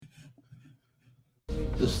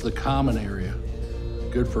This is the common area,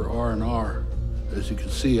 good for R&R. As you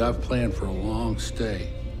can see, I've planned for a long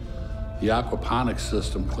stay. The aquaponics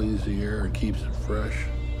system cleans the air and keeps it fresh.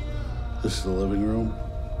 This is the living room.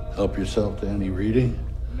 Help yourself to any reading.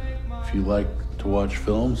 If you like to watch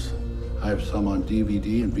films, I have some on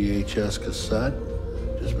DVD and VHS cassette.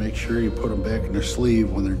 Just make sure you put them back in their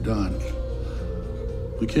sleeve when they're done.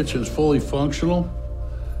 The kitchen is fully functional,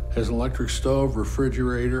 has an electric stove,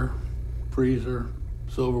 refrigerator, freezer,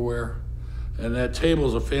 silverware, and that table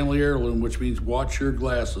is a family heirloom, which means watch your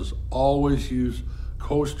glasses. Always use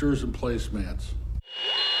coasters and placemats.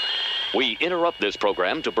 We interrupt this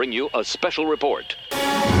program to bring you a special report.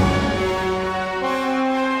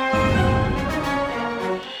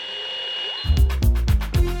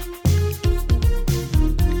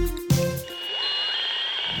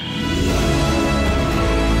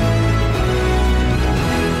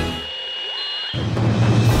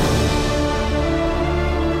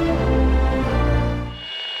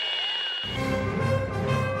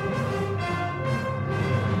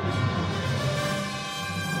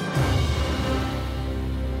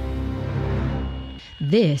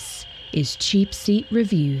 This is Cheap Seat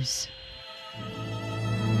Reviews.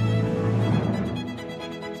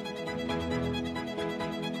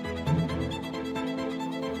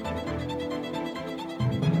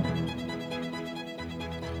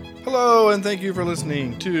 Hello, and thank you for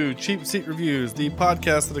listening to Cheap Seat Reviews, the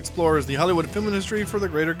podcast that explores the Hollywood film industry for the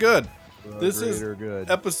greater good. This is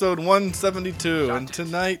episode 172, and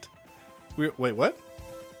tonight wait, what?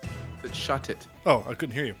 Shut it. Oh, I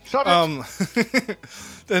couldn't hear you. Shut it.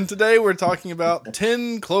 And today we're talking about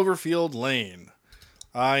 10 Cloverfield Lane.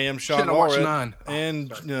 I am Sean Allred,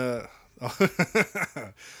 and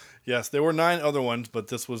yes, there were 9 other ones, but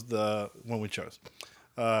this was the one we chose.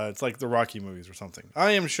 It's like the Rocky movies or something. I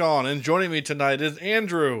am Sean, and joining me tonight is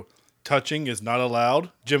Andrew. Touching is not allowed.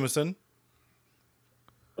 Jimison.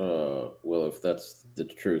 Well, if that's the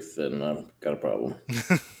truth, then I've got a problem.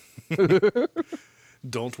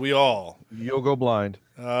 Don't we all? You'll go blind.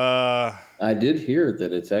 I did hear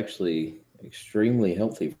that it's actually extremely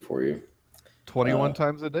healthy for you. 21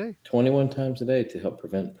 times a day? 21 times a day to help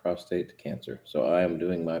prevent prostate cancer. So I am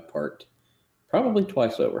doing my part probably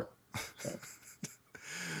twice over. So.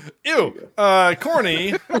 Ew.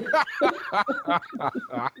 Corny. That's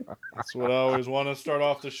what I always want to start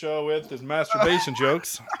off the show with is masturbation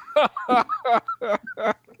jokes.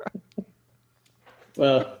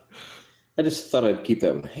 Well, I just thought I'd keep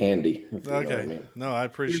them handy. If you know Okay. what I mean. No, I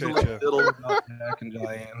appreciate you. Jack and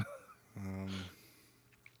Diane.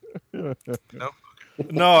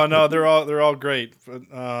 No, they're all great. But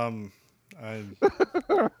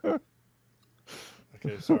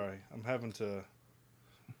okay, sorry. I'm having to.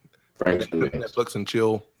 Netflix and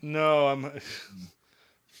chill. No, for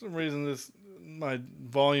some reason my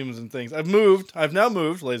volumes and things. I've now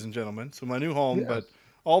moved, ladies and gentlemen, to my new home, yes. But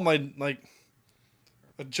all my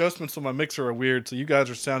adjustments on my mixer are weird, so you guys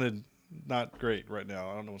are sounded not great right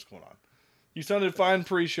now. I don't know what's going on. You sounded fine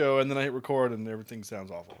pre-show, and then I hit record, and everything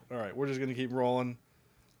sounds awful. All right, we're just going to keep rolling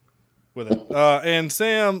with it. And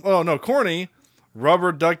Sam, Corny,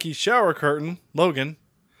 rubber ducky shower curtain, Logan.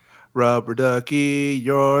 Rubber ducky,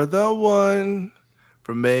 you're the one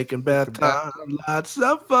for making bath time lots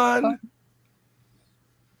of fun.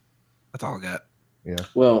 That's all I got. Yeah.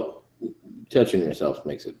 Well, touching yourself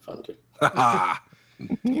makes it fun too.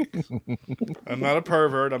 I'm not a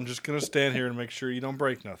pervert. I'm just going to stand here and make sure you don't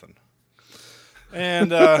break nothing.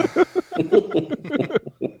 And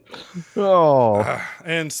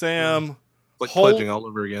and Sam, like pledging all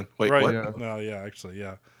over again. Wait, right? What? Yeah. No, yeah, actually,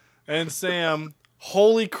 yeah. And Sam,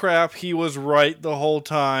 holy crap, he was right the whole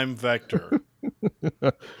time. Vector.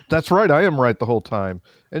 That's right. I am right the whole time.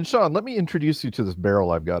 And Sean, let me introduce you to this barrel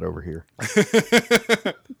I've got over here.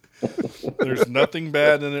 There's nothing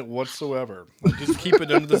bad in it whatsoever. I just keep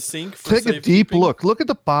it under the sink. For Take a deep look. Look at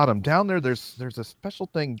the bottom. Down there, there's a special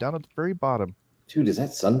thing down at the very bottom. Dude, is that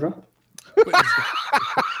Sundrop?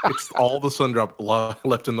 It's all the Sundrop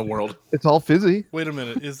left in the world. It's all fizzy. Wait a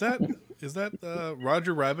minute. Is that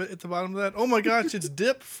Roger Rabbit at the bottom of that? Oh my gosh, it's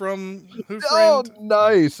Dip from Who Framed? Oh,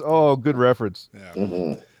 nice. Oh, good reference. Yeah.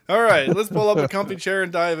 Mm-hmm. All right, let's pull up a comfy chair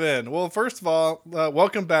and dive in. Well, first of all,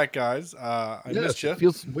 welcome back, guys. I missed you. It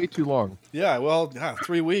feels way too long. Yeah, well,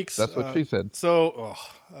 3 weeks. That's what she said. So,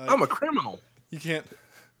 I'm a criminal. You can't.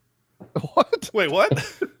 What? Wait, what?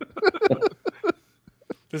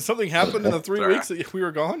 Did something happen in the 3 weeks that we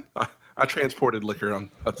were gone? I transported liquor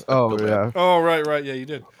on. Oh, yeah. Oh, right. Yeah, you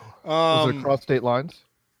did. Was it across state lines?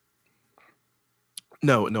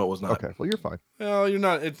 No, it was not. Okay, well, you're fine. Well, you're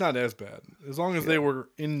not. It's not as bad. As long as they were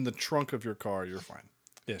in the trunk of your car, you're fine.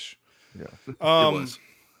 Ish. Yeah. It was.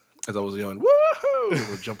 as I was yelling, woohoo!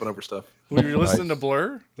 We're jumping over stuff. Were you listening to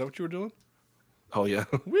Blur? Is that what you were doing? Oh, yeah.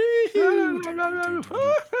 Wee-hoo!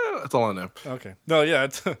 That's all I know. Okay. No, yeah.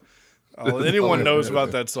 It's, anyone knows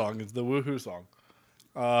about that song. It's the Woohoo song.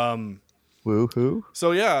 Woohoo.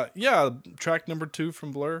 So, yeah. Track number 2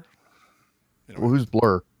 from Blur. Well, who's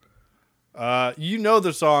Blur? You know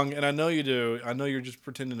the song, and I know you do. I know you're just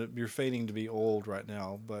pretending you're feigning to be old right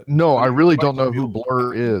now, but No, I really don't know who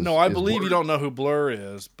Blur is. no, I Is believe Blur- you don't know who Blur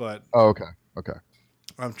is, but Oh, okay. Okay.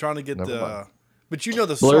 I'm trying to get Never mind. but you know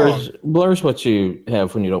the Blur's song. blur's what you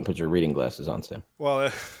have when you don't put your reading glasses on, Sam.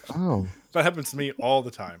 Well, Oh. that happens to me all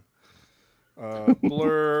the time.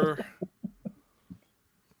 Blur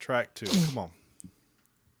track 2. Come on.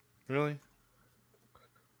 Really?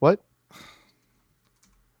 What?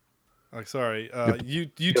 Like, sorry. You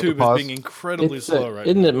YouTube is pause? being incredibly It's, slow right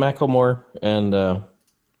isn't it Macklemore and now.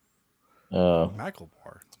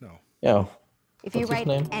 Macklemore. No. yeah. If you What's his write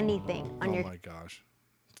name? anything on Oh your my gosh.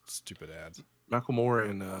 Stupid ads. Macklemore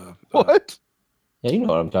and What? Yeah, you know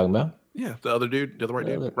what I'm talking about. yeah, the other dude, the other white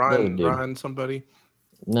The dude, other Ryan, dude. Ryan, somebody.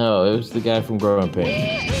 No, it was the guy from Growing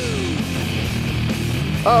Pains.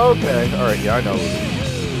 Oh, okay. All right. Yeah, I know. who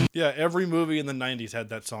it is. Yeah, every movie in the 90s had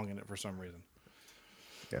that song in it for some reason.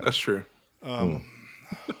 That's true.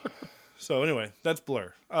 So anyway, that's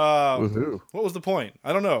Blur. Woohoo. What was the point?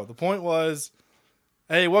 I don't know. The point was,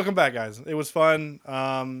 hey, welcome back, guys. It was fun.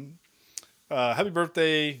 Happy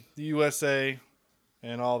birthday, the USA,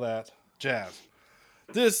 and all that jazz.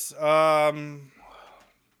 This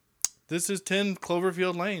is 10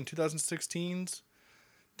 Cloverfield Lane, 2016's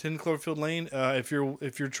 10 Cloverfield Lane. If you're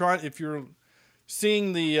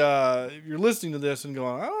seeing if you're listening to this and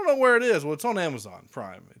going, I don't know where it is. Well, it's on Amazon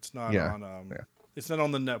Prime. It's not Yeah. on. It's not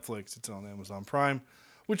on the Netflix. It's on Amazon Prime,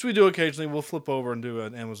 which we do occasionally. We'll flip over and do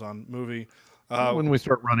an Amazon movie. When we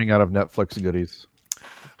start running out of Netflix goodies.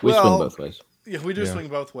 We Well, swing both ways. Yeah, we do Yeah. swing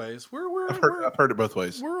both ways. I've heard it both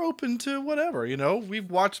ways. We're open to whatever. We've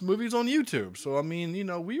watched movies on YouTube, so I mean,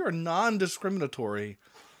 we are non-discriminatory,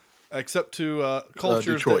 except to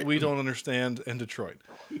cultures Detroit. that we don't understand in Detroit,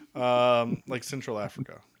 like Central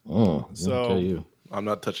Africa. I'll So- tell you. I'm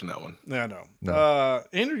not touching that one. Yeah, no. No.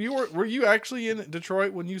 Andrew, were you actually in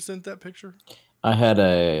Detroit when you sent that picture? I had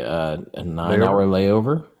a 9-hour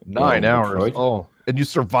layover. 9 in hours. Detroit. Oh, and you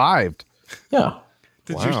survived. Yeah.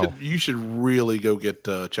 Wow. You should really go get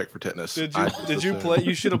checked for tetanus. Did you play?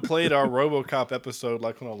 You should have played our RoboCop episode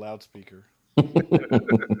like on a loudspeaker. Yeah.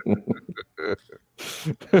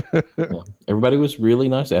 Everybody was really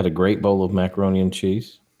nice. I had a great bowl of macaroni and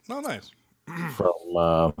cheese Oh, nice. from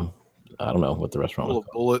I don't know what the restaurant full was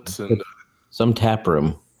of called. bullets and Some tap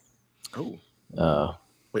room. oh Uh,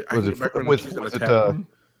 wait, I Was can it get macaroni and with cheese in a was it, tap.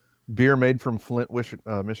 beer made from Flint,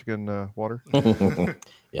 Michigan water?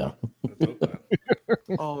 yeah.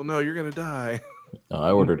 Oh no, you're gonna die. No,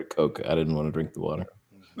 I ordered a Coke. I didn't want to drink the water.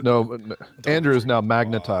 No, but Andrew is now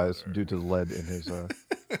magnetized due to the lead in his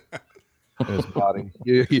body.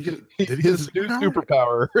 His new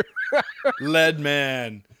superpower. Lead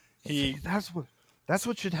man. He That's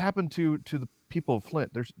what should happen to the people of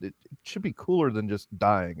Flint. It should be cooler than just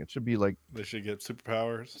dying. It should be like they should get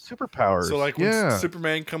superpowers. superpowers. So like when yeah.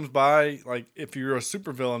 Superman comes by, like if you're a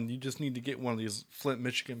supervillain, you just need to get one of these Flint,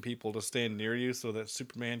 Michigan people to stand near you so that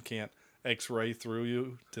Superman can't X-ray through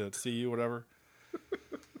you to see you, whatever.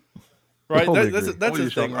 Right, Totally that's agree. that's Oh,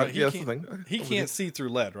 his you thing, shall- right? yeah, that's the thing. He can't see through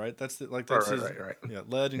lead, right? That's that's his Right. yeah,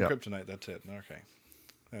 lead and Yep. kryptonite. That's it. Okay,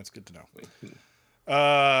 that's good to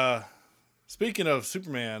know. Speaking of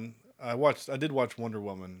Superman, I did watch Wonder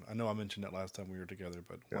Woman. I know I mentioned that last time we were together,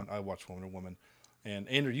 but I watched Wonder Woman. And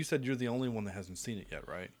Andrew, you said you're the only one that hasn't seen it yet,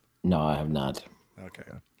 right? No, I have not. Okay.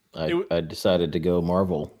 I decided to go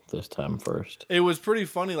Marvel this time first. It was pretty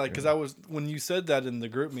funny, like, because when you said that in the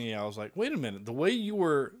group meeting, I was like, wait a minute. The way you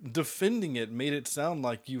were defending it made it sound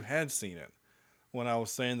like you had seen it. When I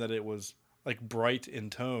was saying that it was, like, bright in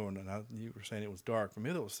tone, and you were saying it was dark. But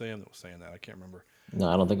maybe it was Sam that was saying that. I can't remember. No,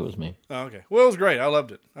 I don't think it was me. Oh, okay. Well, it was great. I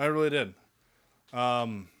loved it. I really did.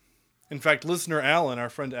 In fact, listener Alan, our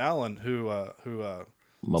friend Alan, who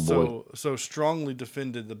My boy. so strongly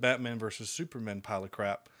defended the Batman versus Superman pile of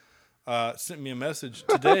crap, sent me a message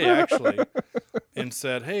today actually, and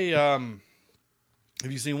said, "Hey, have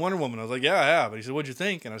you seen Wonder Woman?" I was like, "Yeah, I have." And he said, "What'd you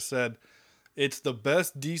think?" And I said, "It's the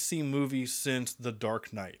best DC movie since The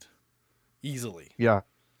Dark Knight, easily, Yeah.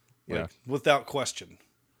 like, without question."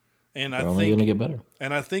 And They're I only think going to get better.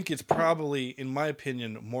 And I think it's probably, in my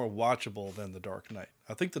opinion, more watchable than The Dark Knight.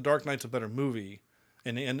 I think The Dark Knight's a better movie,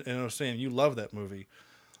 and I was saying you love that movie.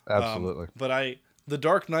 Absolutely. But The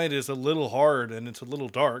Dark Knight is a little hard and it's a little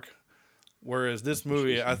dark. Whereas this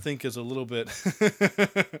movie, I think, is a little bit.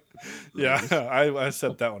 Yeah, I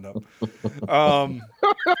set that one up.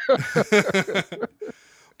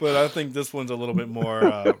 But I think this one's a little bit more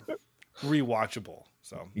rewatchable.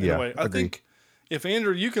 So anyway, I think if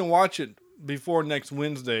Andrew, you can watch it before next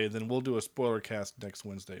Wednesday, then we'll do a spoiler cast next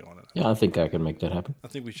Wednesday on it. Yeah, I think I can make that happen. I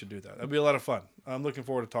think we should do that. That'd be a lot of fun. I'm looking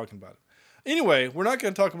forward to talking about it. Anyway, we're not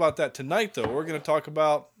going to talk about that tonight, though. We're going to talk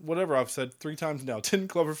about whatever I've said 3 times now, 10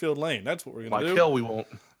 Cloverfield Lane. That's what we're going to do. Like hell we won't.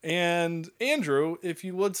 And Andrew, if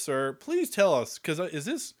you would, sir, please tell us, because is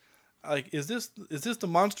this the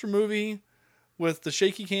monster movie with the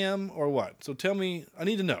shaky cam or what? So tell me, I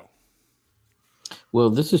need to know. Well,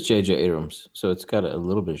 this is J.J. Abrams, so it's got a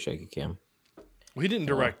little bit of shaky cam. Well, he didn't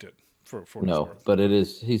direct it. For no, but it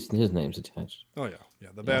is. His name's attached. Oh yeah.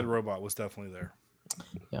 The bad robot was definitely there.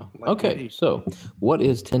 Yeah. Okay. So, what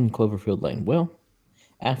is 10 Cloverfield Lane? Well,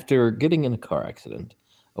 after getting in a car accident,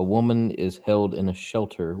 a woman is held in a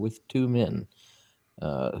shelter with 2 men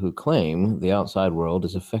who claim the outside world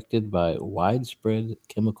is affected by widespread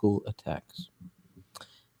chemical attacks.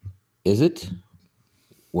 Is it?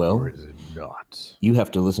 Well, Or is it not? you have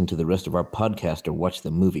to listen to the rest of our podcast or watch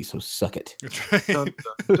the movie, so suck it. Dun,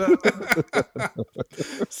 dun, dun.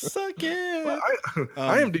 Suck it.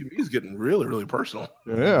 IMDb is getting really, really personal.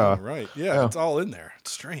 Yeah. Right. Yeah, it's all in there.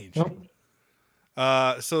 It's strange.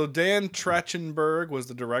 So Dan Trachtenberg was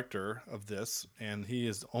the director of this, and he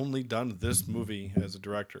has only done this movie as a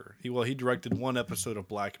director. He directed 1 episode of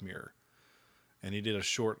Black Mirror, and he did a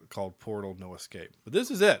short called Portal No Escape. But this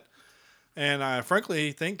is it. And I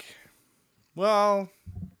frankly think, well,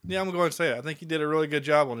 yeah, I'm going to say it. I think he did a really good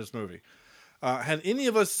job on this movie. Had any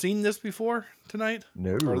of us seen this before tonight?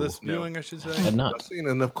 No. Or this viewing, I should say? Had not. I've seen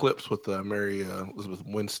enough clips with Mary Elizabeth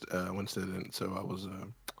Winstead, and so I was,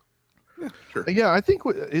 yeah, sure. Yeah, I think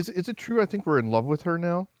is it true? I think we're in love with her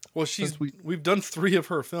now. Well, we've done 3 of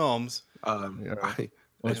her films. Yeah.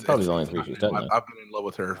 Well, it's probably the only 3 she's done. I've been in love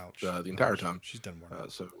with her the entire time. She's done more.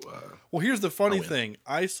 Well, Here's the funny thing.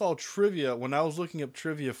 I saw trivia when I was looking up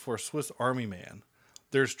trivia for Swiss Army Man.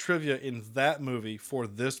 There's trivia in that movie for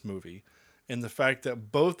this movie. And the fact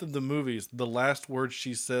that both of the movies, the last word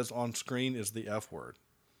she says on screen is the F word.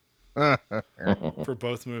 For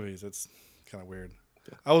both movies. It's kind of weird.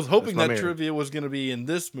 I was hoping that trivia was going to be in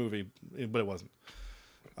this movie, but it wasn't.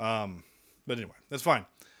 But anyway, that's fine.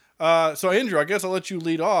 So, Andrew, I guess I'll let you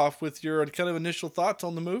lead off with your kind of initial thoughts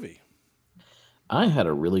on the movie. I had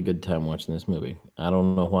a really good time watching this movie. I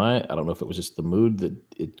don't know why. I don't know if it was just the mood that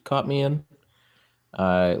it caught me in.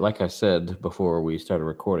 Like I said before we started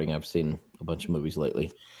recording, I've seen a bunch of movies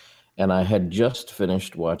lately. And I had just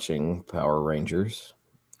finished watching Power Rangers.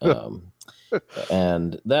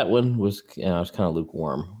 And that one was, I was kind of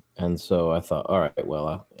lukewarm. And so I thought, all right,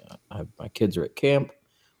 well, my kids are at camp,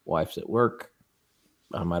 wife's at work.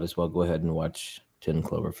 I might as well go ahead and watch 10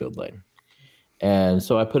 Cloverfield Lane. And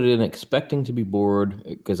so I put it in expecting to be bored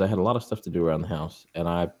because I had a lot of stuff to do around the house and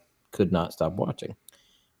I could not stop watching.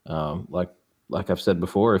 Like I've said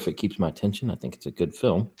before, if it keeps my attention, I think it's a good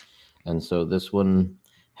film. And so this one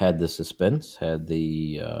had the suspense, had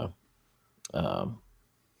the,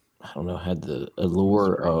 had the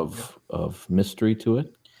allure of mystery to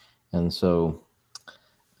it. And so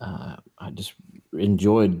I just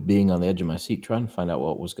enjoyed being on the edge of my seat, trying to find out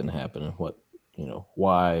what was going to happen and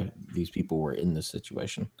why these people were in this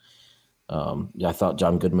situation. I thought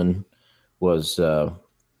John Goodman was,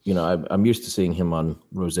 I'm used to seeing him on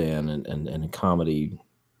Roseanne and in comedy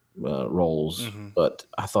roles, but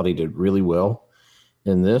I thought he did really well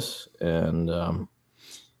in this. And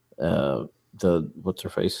what's her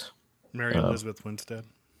face? Mary Elizabeth Winstead.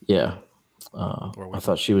 Yeah. I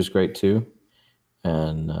thought she was great too.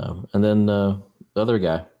 And then the other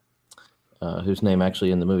guy, whose name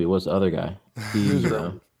actually in the movie was the other guy.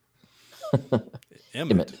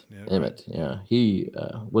 Emmett. Emmett. Yeah, he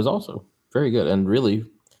was also very good, and really,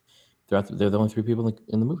 they're the only 3 people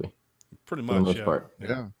in the movie. Pretty for much, the most part.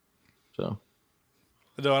 Yeah. So,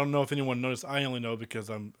 though I don't know if anyone noticed. I only know because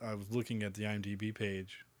I was looking at the IMDb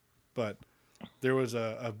page, but there was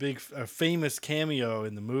a famous cameo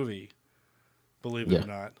in the movie. Believe it or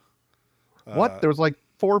not. What? There was like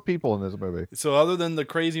 4 people in this movie. So other than the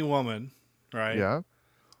crazy woman, right? Yeah.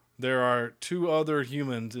 There are 2 other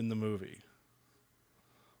humans in the movie.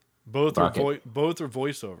 Both Rocket. both are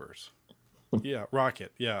voiceovers. Yeah,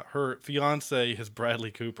 Rocket. Yeah, her fiance is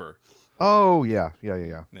Bradley Cooper. Oh yeah.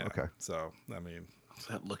 Okay. So I mean,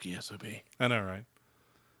 that lucky SOB. I know, right?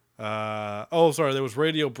 Sorry. There was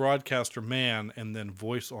radio broadcaster man, and then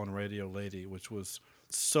voice on radio lady, which was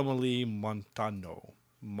Somali Montano.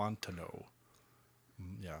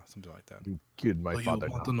 Yeah, something like that. You kid my Oh, you father.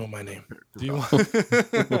 want to know my name? Do you want?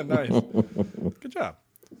 Nice. Good job.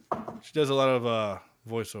 She does a lot of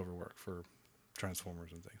voiceover work for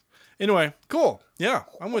Transformers and things. Anyway, cool. Yeah,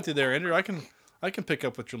 I'm with you there, Andrew. I can pick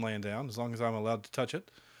up what you're laying down as long as I'm allowed to touch it.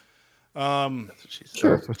 That's what she said.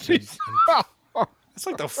 Sure. It's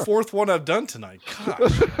like the fourth one I've done tonight.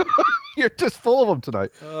 Gosh. You're just full of them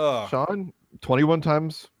tonight, Ugh. Sean. 21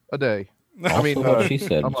 times a day. I mean, Also what she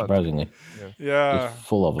said, I'm on. surprisingly, Yeah. is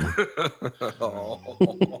full of them.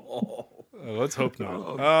 Let's hope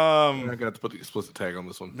not. I'm gonna have to put the explicit tag on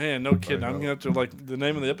this one. Man, no kidding. I'm gonna have to the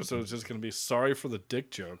name of the episode is just gonna be "Sorry for the Dick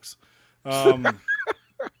Jokes."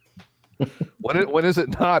 When is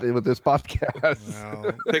it not with this podcast?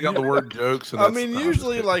 Well, Take out the word jokes. And I that's- mean,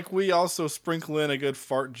 usually we also sprinkle in a good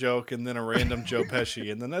fart joke and then a random Joe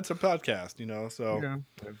Pesci, and then that's a podcast,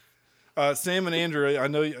 So, Sam and Andrew, I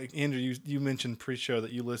know Andrew, you mentioned pre-show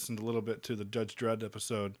that you listened a little bit to the Judge Dredd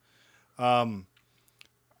episode.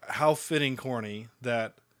 How fitting, corny,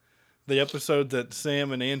 that the episode that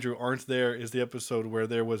Sam and Andrew aren't there is the episode where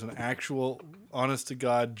there was an actual, honest to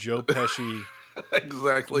God, Joe Pesci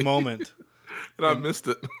exactly moment. And I missed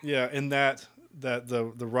it. Yeah, in that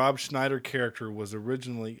the Rob Schneider character was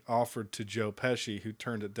originally offered to Joe Pesci, who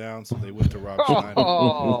turned it down, so they went to Rob Schneider.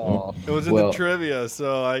 Oh, It was in Well, the trivia,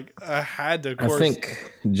 so I had to. Of course, I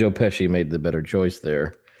think Joe Pesci made the better choice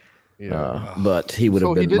there. yeah. But he would have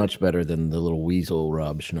So he been did- much better than the little weasel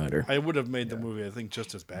Rob Schneider. I would have made the movie, I think,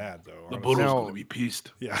 just as bad though. The honestly. Boodle's Now- going to be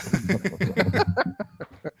pieced. Yeah,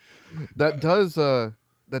 that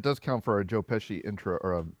does count for a Joe Pesci intro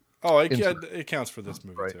or a. it counts for this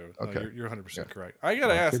movie Right, too. okay. No, you're 100% correct. I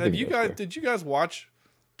gotta ask: good Have to you go guys? there. Did you guys watch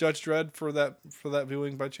Judge Dredd for that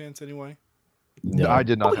viewing by chance? Anyway, No, I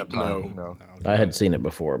did not have time. No. No. I had seen it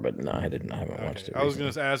before, but no, I didn't. I haven't Okay. watched it. I was recently.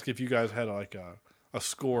 going to ask if you guys had like a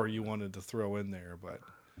score you wanted to throw in there, but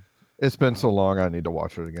It's been so long. I need to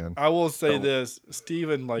watch it again. I will say this: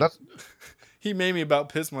 Steven, That's- he made me about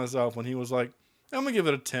piss myself when he was like, "I'm gonna give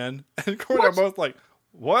it a 10," and Corey and I both like,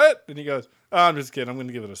 "What?" And he goes, "Oh, I'm just kidding. I'm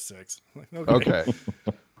gonna give it a 6." I'm like, Okay.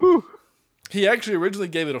 He actually originally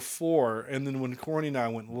gave it a 4, and then when Corny and I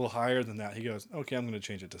went a little higher than that, he goes, "Okay, I'm gonna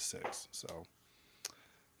change it to 6." So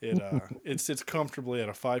it sits comfortably at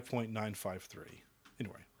a 5.953.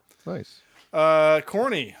 Anyway, Nice.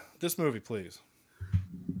 Corny, this movie, please.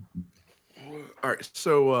 All right,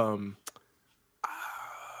 so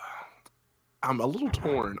I'm a little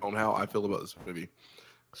torn on how I feel about this movie.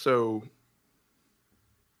 So,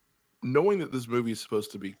 knowing that this movie is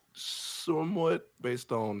supposed to be somewhat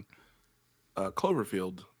based on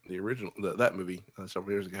Cloverfield, the original that movie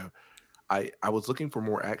several years ago, I was looking for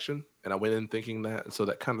more action, and I went in thinking that, and so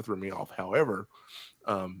that kind of threw me off. However,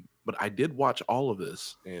 but I did watch all of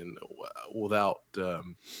this, and without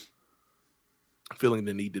feeling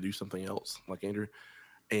the need to do something else, like Andrew.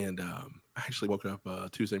 And I actually woke up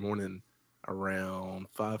Tuesday morning around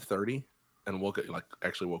 5:30 and woke up and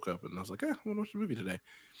I was like, I'm gonna watch the movie today.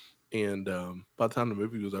 And by the time the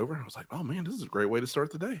movie was over, I was like, oh man, this is a great way to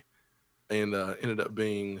start the day. And ended up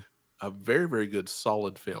being a very, very good,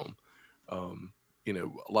 solid film.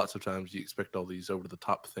 Lots of times you expect all these over the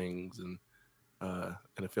top things, and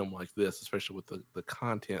in a film like this, especially with the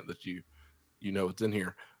content that it's in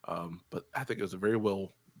here. But I think it was a very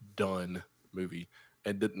well done movie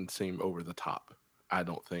and didn't seem over the top, I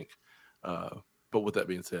don't think. But with that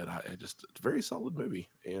being said, it's a very solid movie,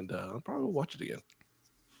 and I'll probably watch it again.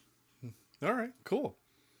 All right, cool.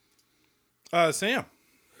 Sam.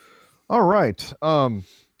 All right.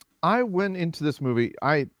 I went into this movie.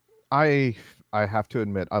 I have to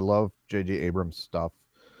admit, I love J.J. Abrams stuff.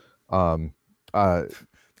 I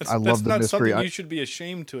That's love the not mystery. something you should be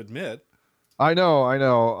ashamed to admit. I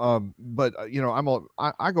know. But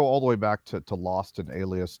I go all the way back to Lost and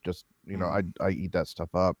Alias. Just I eat that stuff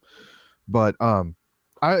up. But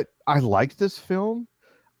I liked this film.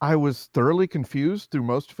 I was thoroughly confused through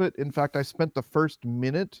most of it. In fact, I spent the first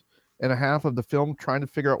minute and a half of the film trying to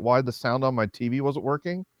figure out why the sound on my TV wasn't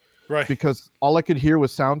working, Right. because all I could hear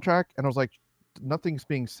was soundtrack, and I was like, nothing's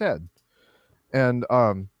being said. And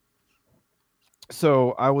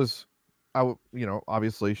so obviously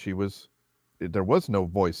there was no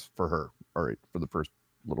voice for her, or for the first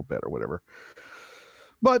little bit or whatever.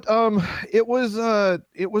 But it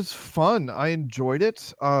was fun. I enjoyed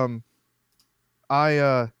it. How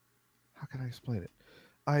can I explain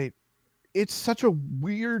it? It's such a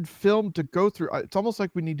weird film to go through. It's almost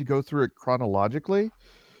like we need to go through it chronologically,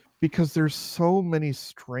 because there's so many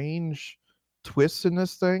strange twists in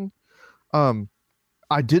this thing.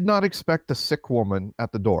 I did not expect the sick woman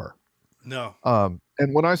at the door. No.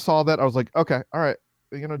 And when I saw that, I was like, okay, all right,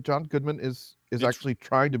 John Goodman is It's- actually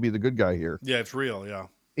trying to be the good guy here. Yeah, it's real. Yeah.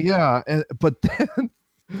 Yeah, but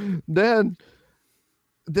then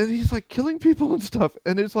he's like killing people and stuff,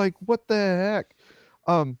 and it's like, what the heck?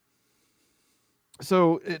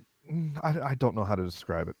 So I don't know how to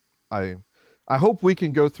describe it. I hope we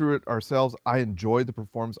can go through it ourselves. I enjoyed the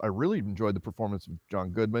performance. I really enjoyed the performance of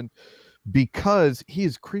John Goodman because he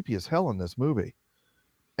is creepy as hell in this movie,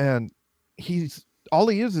 and all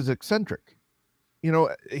he is eccentric.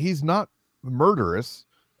 He's not murderous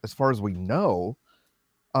as far as we know,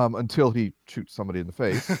 until he shoots somebody in the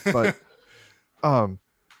face. But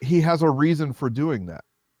he has a reason for doing that,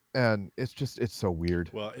 and it's so weird.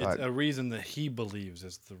 Well, it's a reason that he believes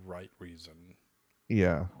is the right reason.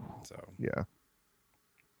 Yeah. So Yeah.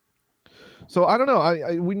 So I don't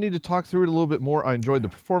know. We need to talk through it a little bit more. I enjoyed the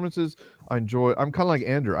performances. I'm kind of like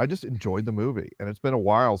Andrew. I just enjoyed the movie, and it's been a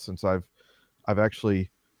while since I've actually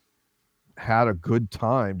had a good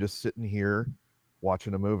time just sitting here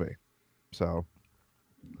watching a movie. So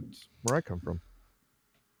that's where I come from.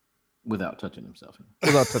 Without touching himself.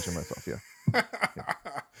 Without touching myself, yeah.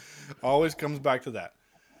 Always comes back to that.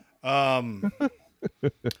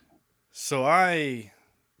 So I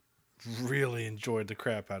really enjoyed the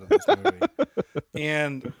crap out of this movie,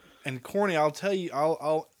 and Corny, I'll tell you, I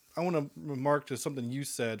want to remark to something you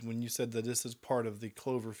said when you said that this is part of the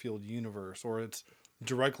Cloverfield universe, or it's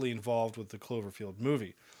directly involved with the Cloverfield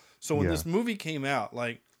movie. So when this movie came out,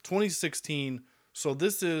 like 2016, so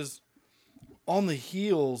this is on the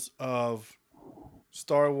heels of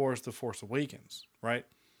Star Wars: The Force Awakens, right?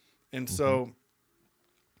 And so,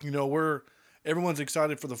 everyone's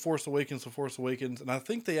excited for The Force Awakens, and I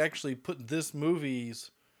think they actually put this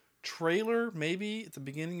movie's trailer maybe at the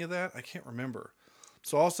beginning of that. I can't remember.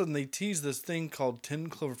 So all of a sudden they tease this thing called 10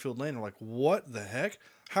 Cloverfield Lane. I'm like, what the heck?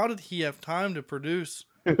 How did he have time to produce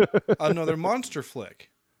another monster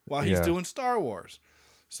flick while he's doing Star Wars?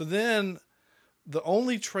 So then the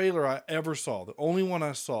only trailer I ever saw, the only one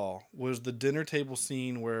I saw, was the dinner table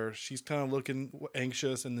scene where she's kind of looking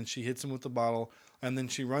anxious, and then she hits him with the bottle, and then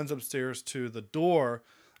she runs upstairs to the door,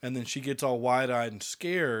 and then she gets all wide-eyed and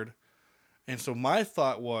scared. And so my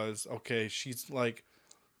thought was, okay, she's like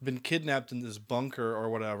been kidnapped in this bunker or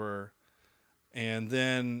whatever, and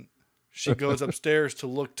then she goes upstairs to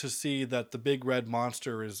look to see that the big red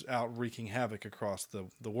monster is out wreaking havoc across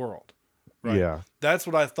the world. Right? Yeah. That's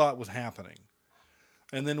what I thought was happening.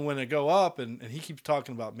 And then when I go up and he keeps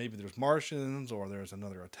talking about maybe there's Martians or there's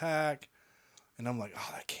another attack, and I'm like, oh,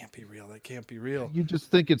 that can't be real. That can't be real. You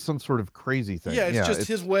just think it's some sort of crazy thing. Yeah, it's just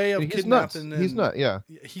his way of he's kidnapping. Nuts. He's not. Yeah.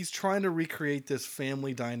 He's trying to recreate this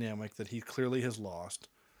family dynamic that he clearly has lost,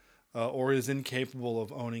 or is incapable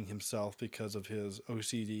of owning himself because of his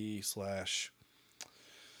OCD /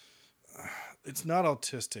 it's not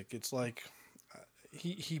autistic. It's like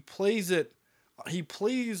he plays it. He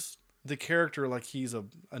plays the character like he's a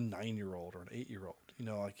 9-year-old or an 8-year-old.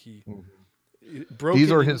 Like he. Mm-hmm.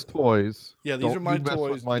 These are his toys. Yeah, these are my toys.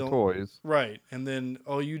 toys. My toys. Right. And then,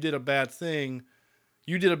 you did a bad thing.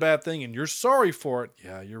 You did a bad thing and you're sorry for it.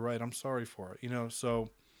 Yeah, you're right. I'm sorry for it.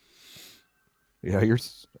 So. Yeah,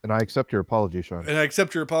 and I accept your apology, Sean. And I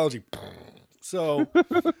accept your apology. So,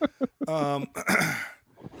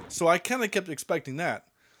 so I kind of kept expecting that.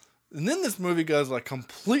 And then this movie goes like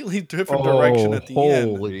completely different direction at the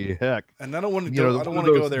end. Holy heck. And I don't want to go, I don't want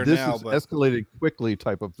to go there now, but escalated quickly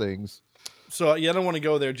type of things. So, I don't want to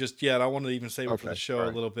go there just yet. I want to even save it for the show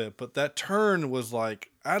a little bit. But that turn was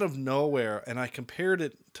like out of nowhere. And I compared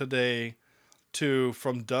it today to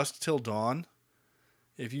From Dusk Till Dawn.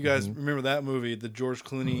 If you guys remember that movie, the George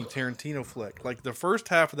Clooney Tarantino flick. Like the first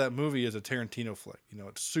half of that movie is a Tarantino flick.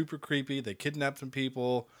 It's super creepy. They kidnap some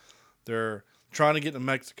people. They're trying to get to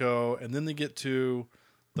Mexico. And then they get to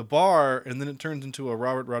the bar. And then it turns into a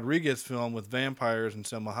Robert Rodriguez film with vampires and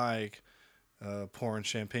Selma Hayek. Pouring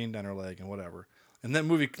champagne down her leg and whatever, and that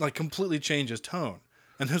movie like completely changes tone.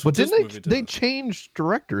 And that's what they changed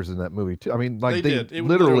directors in that movie too. I mean, like they did. It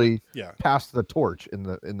literally passed the torch in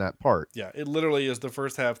that part. Yeah, it literally is the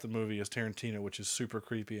first half of the movie is Tarantino, which is super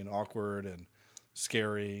creepy and awkward and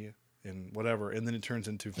scary and whatever, and then it turns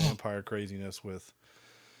into vampire craziness with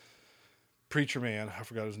Preacher Man. I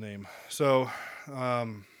forgot his name. So,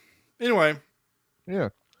 anyway,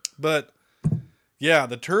 but. Yeah,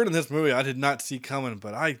 the turn in this movie I did not see coming,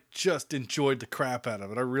 but I just enjoyed the crap out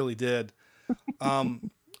of it. I really did. The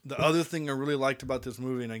other thing I really liked about this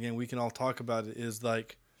movie, and again, we can all talk about it, is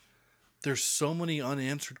like there's so many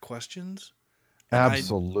unanswered questions.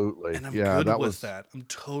 Absolutely. And I'm good with that. I'm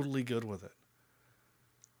totally good with it.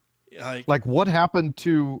 Like what happened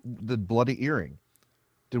to the bloody earring?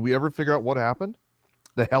 Did we ever figure out what happened?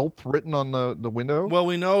 The help written on the window. Well,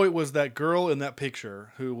 we know it was that girl in that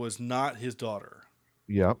picture who was not his daughter.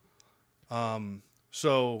 Yep.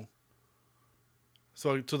 So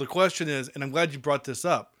the question is, and I'm glad you brought this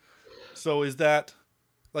up. So is that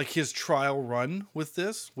like his trial run with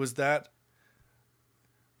this? Was that?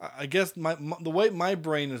 I guess the way my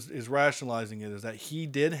brain is rationalizing it is that he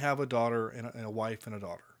did have a daughter and a wife and a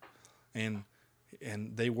daughter, and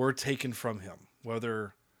they were taken from him.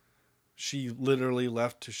 Whether she literally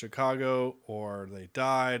left to Chicago or they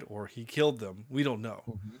died or he killed them, we don't know.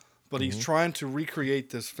 Mm-hmm. But he's trying to recreate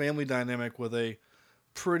this family dynamic with a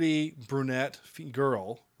pretty brunette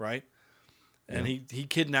girl, right? And he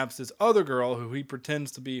kidnaps this other girl who he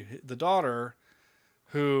pretends to be the daughter,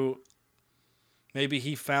 who maybe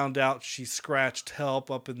he found out she scratched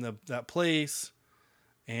help up in that place,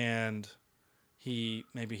 and he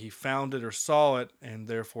found it or saw it, and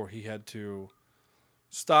therefore he had to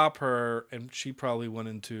stop her, and she probably went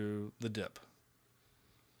into the dip.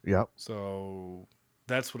 Yep. So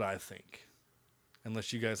that's what I think,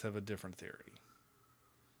 unless you guys have a different theory.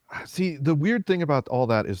 See, the weird thing about all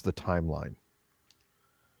that is the timeline.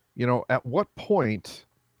 You know, at what point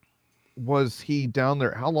was he down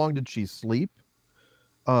there? How long did she sleep?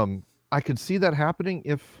 I could see that happening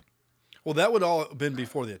if... Well, that would all have been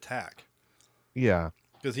before the attack. Yeah.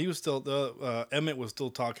 Because he was still... Emmett was still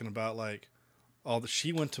talking about, like,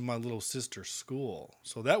 she went to my little sister's school.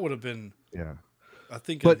 So that would have been... Yeah. I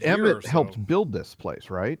think... But Emmett helped build this place,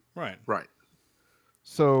 right? Right. Right.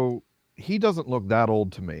 So he doesn't look that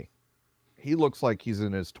old to me. He looks like he's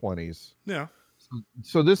in his 20s. Yeah.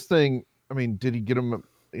 So this thing, I mean, did he get him,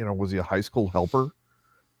 was he a high school helper?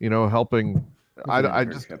 Helping... I'd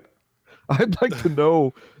like to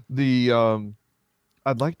know the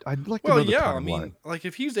I'd like to know the timeline. I mean, like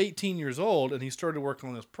if he's 18 years old and he started working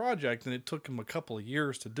on this project and it took him a couple of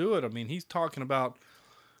years to do it, I mean, he's talking about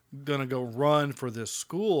gonna go run for this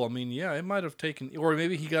school. I mean, yeah, it might have taken, or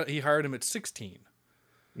maybe he hired him at 16.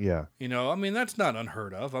 Yeah. I mean, that's not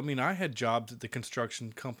unheard of. I mean, I had jobs at the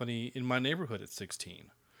construction company in my neighborhood at 16.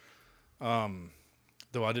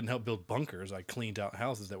 Though I didn't help build bunkers, I cleaned out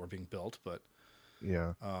houses that were being built, but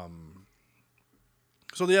yeah.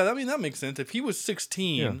 So yeah, I mean that makes sense. If he was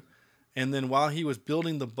 16, and then while he was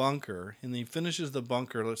building the bunker, and he finishes the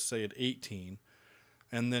bunker, let's say at 18,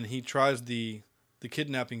 and then he tries the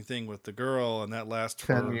kidnapping thing with the girl, and that lasts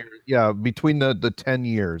 10 years. Yeah, between the 10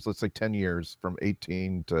 years, let's say 10 years from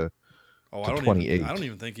 18 to 28. I don't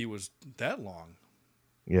even think he was that long.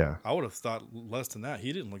 Yeah, I would have thought less than that.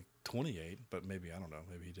 He didn't look 28, but maybe I don't know.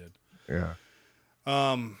 Maybe he did. Yeah.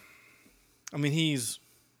 I mean, he's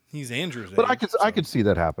Andrew's age. But I could see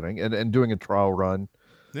that happening and doing a trial run.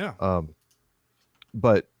 Yeah.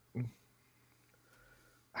 But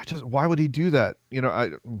why would he do that?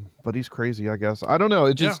 But he's crazy, I guess. I don't know.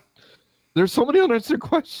 It just there's so many unanswered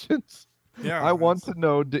questions. Yeah. I want to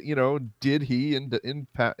know, did he in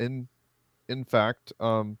fact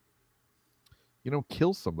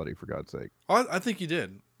kill somebody, for God's sake? I think he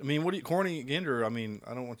did. I mean, what do you, Corny Gander? I mean,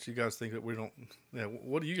 I don't want you guys to think that we don't. Yeah,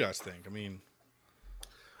 what do you guys think? I mean,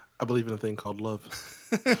 I believe in a thing called love.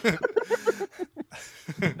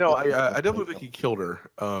 No, I definitely think he killed her.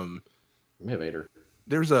 Later.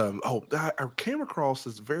 There's I came across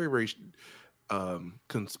this very, very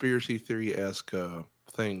conspiracy theory-esque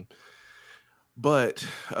thing. But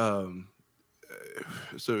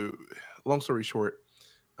so long story short,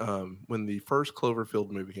 when the first Cloverfield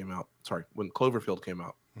movie came out, when Cloverfield came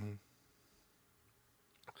out,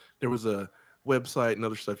 there was a website and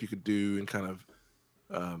other stuff you could do and kind of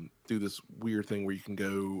do this weird thing where you can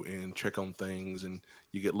go and check on things and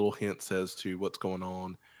you get little hints as to what's going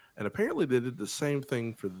on. And apparently they did the same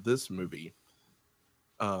thing for this movie.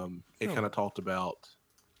 It kind of talked about,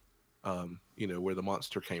 where the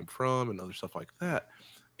monster came from and other stuff like that.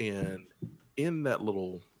 And in that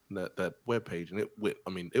little that webpage, and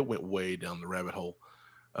it went way down the rabbit hole,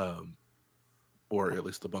 or at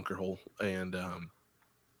least the bunker hole, and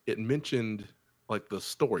it mentioned like the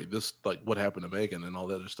story, this like what happened to Megan and all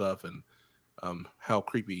that other stuff, and how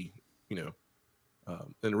creepy, and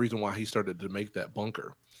the reason why he started to make that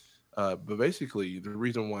bunker. But basically, the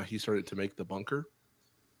reason why he started to make the bunker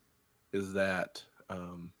is that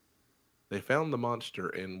they found the monster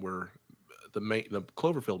and were the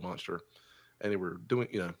Cloverfield monster, and they were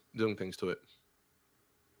doing things to it.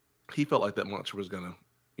 He felt like that monster was gonna,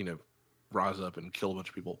 rise up and kill a bunch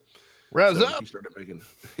of people. Rise up. He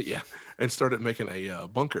started making a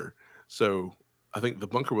bunker. So I think the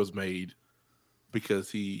bunker was made because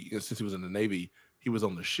since he was in the Navy, he was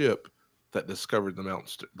on the ship that discovered the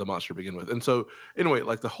monster to begin with. And so anyway,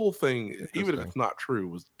 like the whole thing, even if it's not true,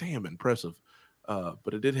 was damn impressive.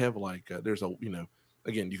 But it did have like there's a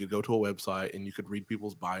again, you could go to a website and you could read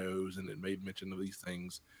people's bios, and it made mention of these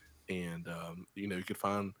things, and you could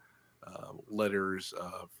find letters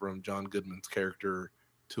from John Goodman's character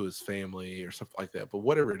to his family or something like that. But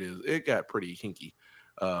whatever it is, it got pretty hinky,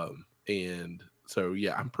 and so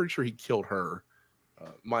yeah, I'm pretty sure he killed her.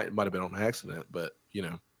 Might have been on accident, but could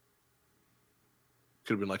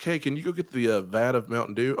have been like, hey, can you go get the vat of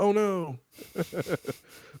Mountain Dew? Oh no.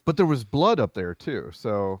 But there was blood up there too,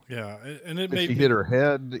 so Yeah, and it if made she me, hit her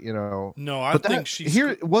head, No, I But think that, she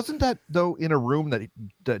here wasn't that though in a room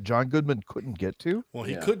that John Goodman couldn't get to. Well,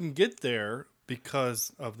 he Yeah. couldn't get there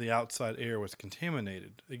because of the outside air was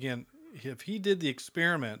contaminated. Again, if he did the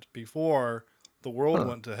experiment before the world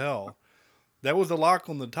went to hell, that was the lock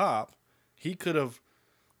on the top. He could have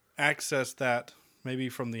accessed that maybe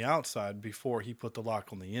from the outside before he put the lock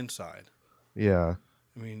on the inside. Yeah,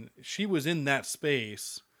 I mean, she was in that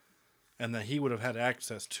space, and that he would have had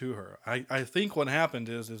access to her. I think what happened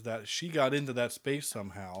is that she got into that space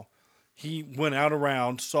somehow. He went out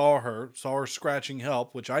around, saw her scratching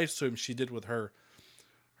help, which I assume she did with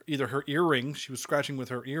either her earring. She was scratching with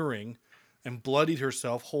her earring, and bloodied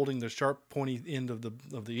herself holding the sharp, pointy end of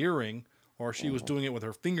the earring, or she was doing it with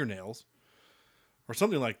her fingernails, or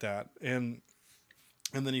something like that. And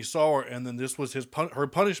then he saw her, and then this was her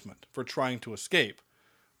punishment for trying to escape,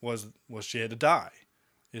 was she had to die.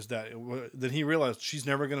 Then he realized she's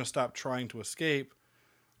never going to stop trying to escape,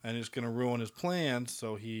 and it's going to ruin his plans,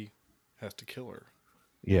 so he has to kill her.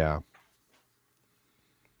 yeah.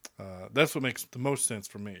 That's what makes the most sense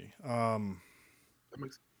for me. That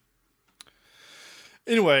makes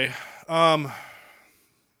Anyway, what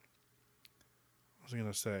was I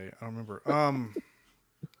going to say? I don't remember.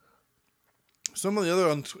 Some of the other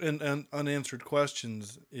unanswered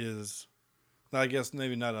questions is, I guess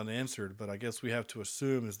maybe not unanswered, but I guess we have to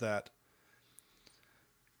assume is that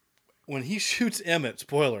when he shoots Emmett,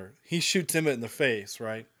 spoiler, he shoots Emmett in the face,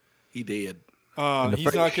 right? he did. the He's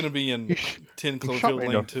face. not going to be in 10 He shot Cloverfield me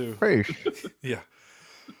in Lane the 2. face. Yeah.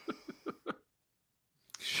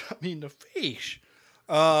 Shot me in the face.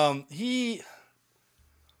 He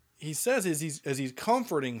says as he's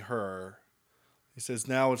comforting her, he says,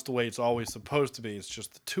 now it's the way it's always supposed to be. It's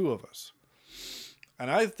just the two of us.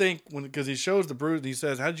 And I think because he shows the bruise, he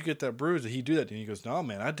says, how'd you get that bruise? Did he do that? And he goes, no,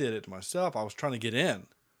 man, I did it myself. I was trying to get in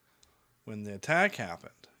when the attack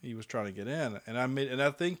happened. He was trying to get in. And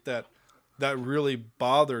I think that really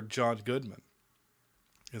bothered John Goodman,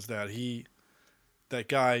 is that that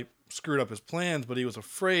guy screwed up his plans, but he was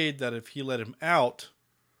afraid that if he let him out,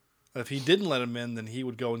 if he didn't let him in, then he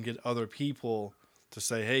would go and get other people to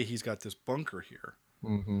say, hey, he's got this bunker here.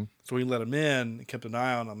 Mm-hmm. So he let him in and kept an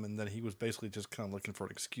eye on him, and then he was basically just kind of looking for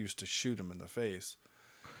an excuse to shoot him in the face.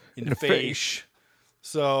 In the face.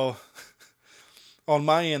 So on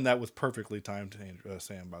my end, that was perfectly timed,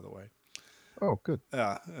 Sam, by the way. Oh, good.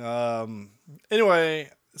 Yeah. Anyway,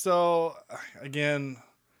 so again,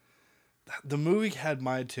 the movie had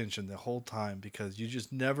my attention the whole time because you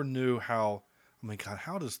just never knew how. Oh my God,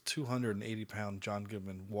 how does 280-pound John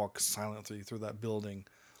Goodman walk silently through that building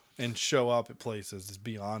and show up at places is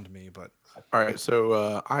beyond me. But All right,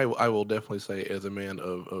 so I will definitely say, as a man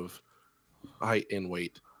of height and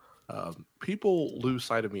weight, people lose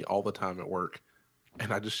sight of me all the time at work,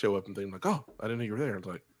 and I just show up and think like, oh, I didn't know you were there. It's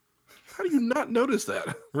like, how do you not notice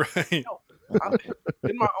that? right. In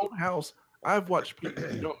my own house, I've watched people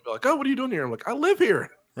be like, oh, what are you doing here? I'm like, I live here.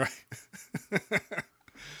 Right.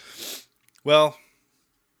 Well,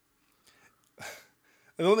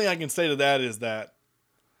 the only thing I can say to that is that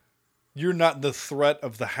you're not the threat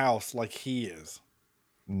of the house like he is.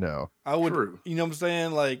 No. I would, True. you know what I'm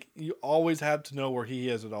saying? Like, you always have to know where he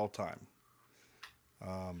is at all time.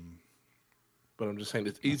 But I'm just saying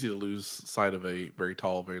it's easy to lose sight of a very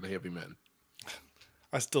tall, very heavy man.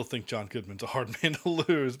 I still think John Goodman's a hard man to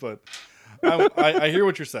lose, but I hear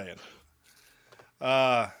what you're saying.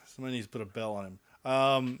 Somebody needs to put a bell on him.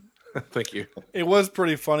 Thank you. It was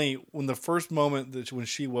pretty funny when the first moment when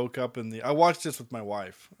she woke up I watched this with my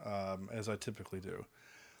wife, as I typically do.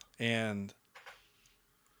 And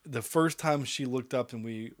the first time she looked up and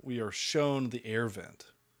we are shown the air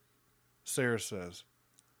vent, Sarah says,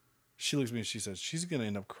 she looks at me and she says, she's going to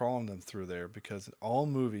end up crawling them through there because all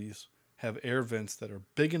movies have air vents that are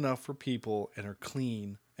big enough for people and are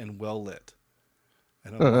clean and well lit.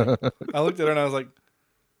 And I'm like, I looked at her and I was like,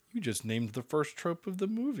 you just named the first trope of the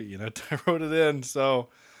movie. And I wrote it in. So,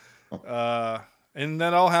 and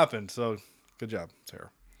that all happened. So good job, Sarah.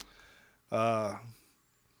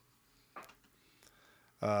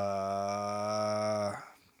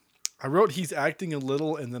 I wrote he's acting a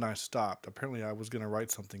little, and then I stopped. Apparently, I was going to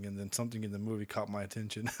write something, and then something in the movie caught my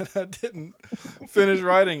attention, and I didn't finish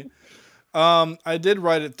writing. I did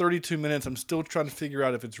write it 32 minutes. I'm still trying to figure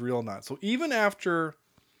out if it's real or not. So even after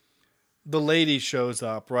the lady shows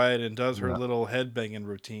up, right, and does her little headbanging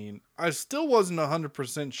routine, I still wasn't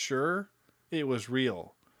 100% sure it was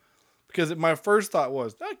real. Because my first thought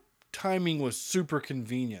was, that timing was super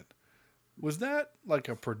convenient. Was that like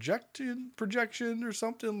a projection or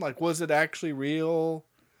something? Like, was it actually real?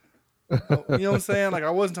 You know what I'm saying? Like, I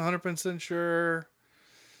wasn't 100% sure.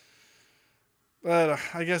 But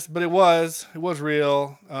I guess, but it was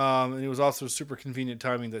real. And it was also super convenient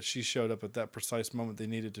timing that she showed up at that precise moment they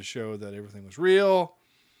needed to show that everything was real.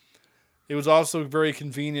 It was also very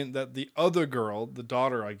convenient that the other girl, the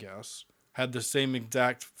daughter, I guess, had the same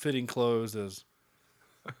exact fitting clothes as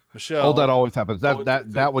Michelle. Oh, that always happens. That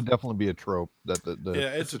would definitely be a trope.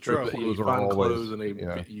 It's a trope. You Clothes are find always- clothes and they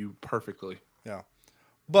fit you perfectly. Yeah.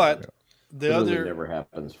 But the Literally other never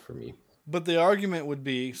happens for me. But the argument would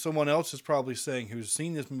be, someone else is probably saying, who's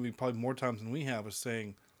seen this movie probably more times than we have, is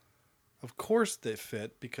saying, of course they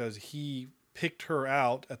fit, because he picked her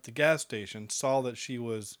out at the gas station, saw that she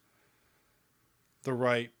was the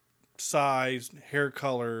right size, hair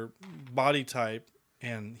color, body type,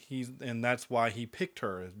 and that's why he picked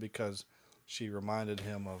her, is because she reminded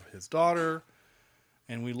him of his daughter,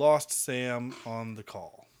 and we lost Sam on the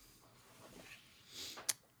call.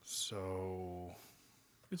 So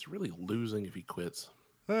It's really losing if he quits.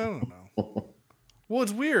 I don't know. Well,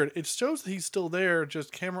 it's weird. It shows that he's still there,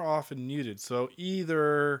 just camera off and muted. So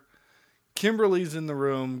either Kimberly's in the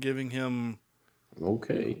room giving him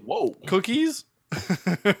Okay. Whoa. cookies.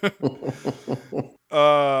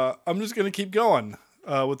 I'm just going to keep going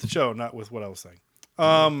with the show, not with what I was saying.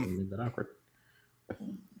 Made that awkward.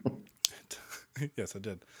 Yes, I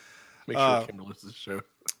did. Make sure Kimber listens to the show.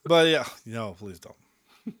 But yeah, no, please don't.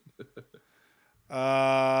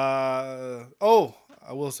 I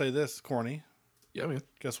will say this, corny. Yeah, man.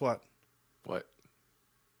 Guess what? What?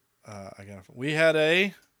 We had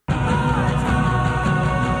a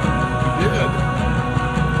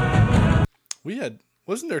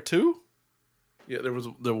wasn't there two? Yeah, there was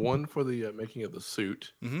the one for the making of the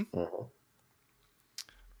suit.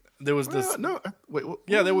 There was this. Wait.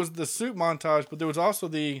 Yeah, there was the suit montage, but there was also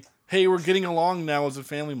the "Hey, we're getting along now" as a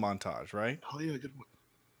family montage, right? Oh yeah, good one.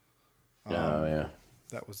 Oh yeah.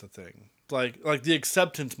 That was the thing. Like the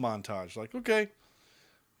acceptance montage. Like, okay,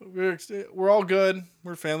 we're all good.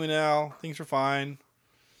 We're family now. Things are fine.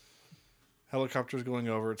 Helicopter's going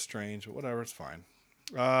over. It's strange, but whatever. It's fine.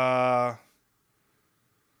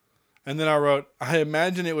 And then I wrote, I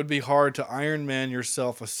imagine it would be hard to Iron Man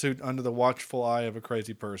yourself a suit under the watchful eye of a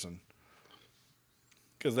crazy person.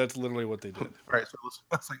 Because that's literally what they did. All right, so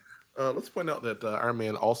let's point out that Iron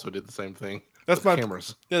Man also did the same thing. That's with my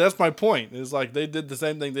cameras. Yeah, that's my point. It's like they did the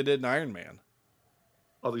same thing they did in Iron Man.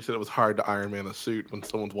 Although you said it was hard to Iron Man a suit when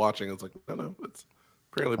someone's watching. It's like, no, it's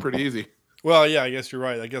apparently pretty easy. Well, yeah, I guess you're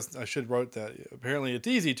right. I guess I should wrote that. Apparently, it's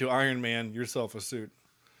easy to Iron Man yourself a suit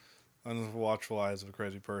under the watchful eyes of a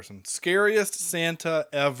crazy person. Scariest Santa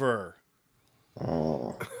ever.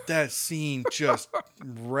 Oh. That scene just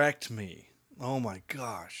wrecked me. Oh my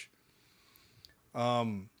gosh.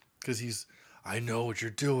 Because I know what you're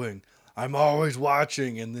doing. I'm always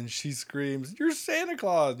watching. And then she screams, "You're Santa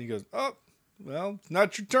Claus." And he goes, "Oh, well, it's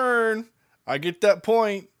not your turn. I get that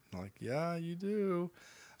point." I'm like, yeah, you do.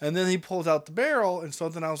 And then he pulls out the barrel, and so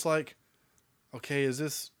then I was like, okay, is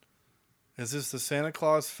this the Santa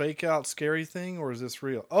Claus fake out scary thing, or is this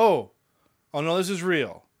real? Oh no, this is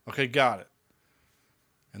real. Okay, got it.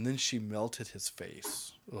 And then she melted his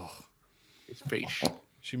face. Ugh. His face.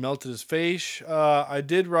 She melted his face. I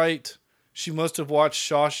did write, she must have watched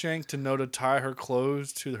Shawshank to know to tie her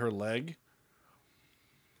clothes to her leg.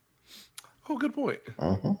 Oh, good point.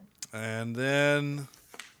 Uh-huh. And then,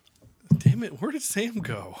 damn it, where did Sam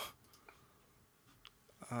go?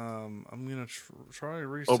 I'm going to try to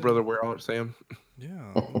reset. Oh, brother, where are Sam?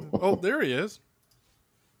 Yeah. Oh, there he is.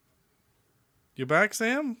 You back,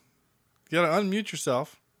 Sam? You got to unmute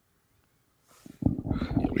yourself.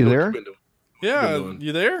 You there? Yeah, doing?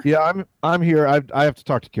 you there? Yeah, I'm here. I have to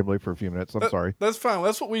talk to Kimberly for a few minutes. I'm sorry. That's fine.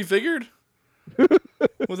 That's what we figured.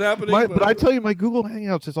 What's happening? But I tell you, my Google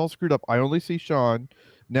Hangouts is all screwed up. I only see Sean.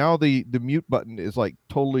 Now the mute button is like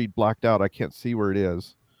totally blacked out. I can't see where it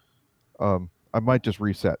is. I might just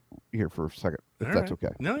reset here for a second, if All that's right.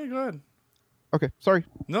 okay. No, you're good. Okay, sorry.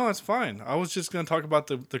 No, that's fine. I was just going to talk about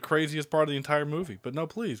the craziest part of the entire movie. But no,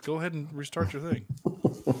 please, go ahead and restart your thing.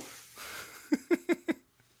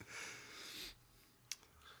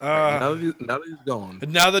 Now that he's gone.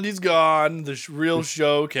 And now that he's gone, the real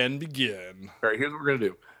show can begin. All right, here's what we're gonna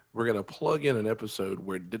do. We're gonna plug in an episode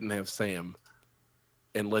where it didn't have Sam,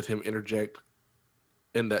 and let him interject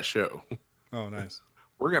in that show. Oh, nice.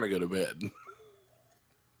 We're gonna go to bed.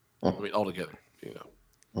 I mean, all together,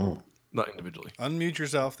 not individually. Unmute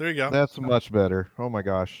yourself. There you go. That's much better. Oh my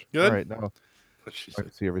gosh. Good? All right, now She I said.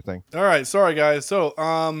 can see everything. All right, sorry guys. So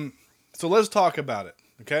let's talk about it,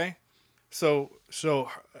 okay? So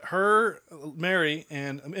Mary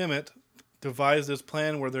and Emmett devised this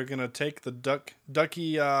plan where they're gonna take the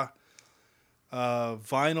ducky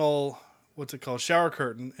vinyl, what's it called, shower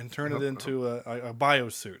curtain, and turn it into a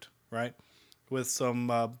biosuit, right? With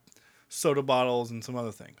some soda bottles and some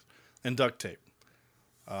other things, and duct tape.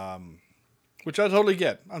 Which I totally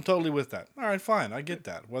get. I'm totally with that. All right, fine. I get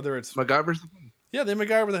that. Whether it's MacGyver's. yeah, they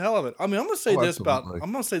MacGyver the hell of it. I mean, I'm gonna say this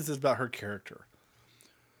absolutely. about her character.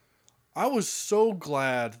 I was so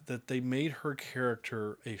glad that they made her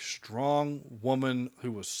character a strong woman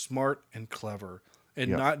who was smart and clever,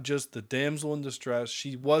 and not just the damsel in distress.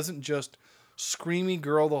 She wasn't just screamy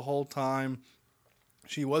girl the whole time.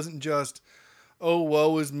 She wasn't just, oh,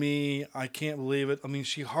 woe is me, I can't believe it. I mean,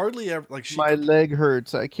 she hardly ever My leg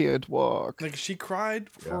hurts. I can't walk. like she cried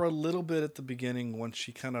for a little bit at the beginning once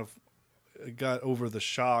she kind of got over the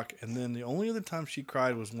shock, and then the only other time she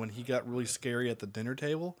cried was when he got really scary at the dinner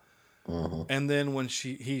table, and then when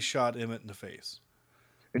he shot Emmett in the face.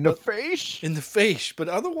 In the face? In the face, but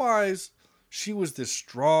otherwise, she was this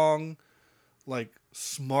strong, like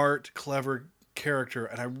smart, clever character,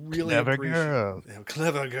 and I really Clever appreciate girl. Yeah,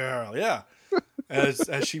 clever girl, yeah. as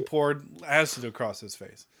she poured acid across his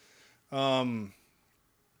face.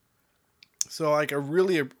 So like I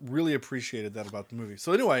really appreciated that about the movie.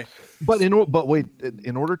 So anyway, But wait,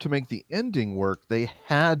 in order to make the ending work, they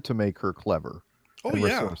had to make her clever oh and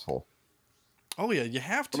yeah, resourceful. oh yeah, you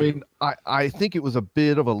have to. I mean, I think it was a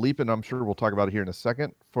bit of a leap, and I'm sure we'll talk about it here in a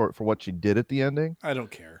second for what she did at the ending. I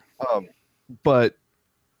don't care. But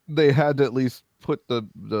they had to at least put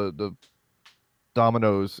the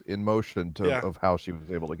dominoes in motion of how she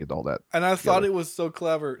was able to get all that. And I thought it was so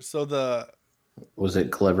clever. So Was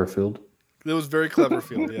it Cleverfield? it was very clever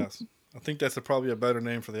field. Yes, I think that's probably a better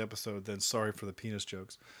name for the episode than sorry for the penis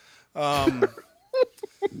jokes. Bag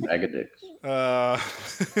of dicks. I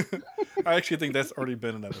actually think that's already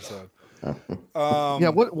been an episode. Yeah,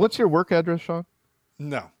 what's your work address, Sean?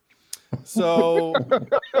 No. So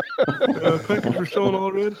Package for Sean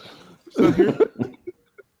already. Is that here?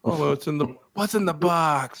 Oh, it's in the. What's in the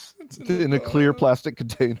box? In a clear plastic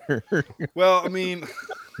container. well, I mean,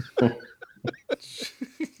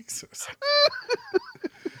 Jesus.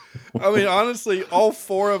 I mean, honestly, all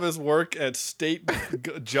four of us work at state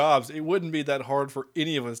jobs. It wouldn't be that hard for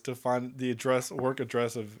any of us to find the work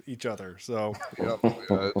address of each other. So,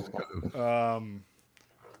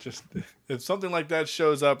 just if something like that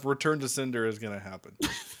shows up, return to sender is going to happen.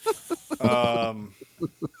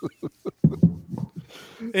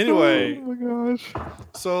 Anyway, Oh my gosh.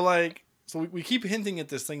 so we keep hinting at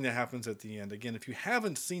this thing that happens at the end. Again, if you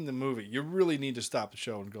haven't seen the movie, you really need to stop the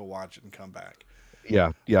show and go watch it and come back.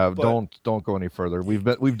 Yeah. Don't go any further. We've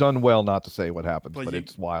done well not to say what happens, but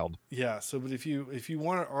it's wild. Yeah. So, but if you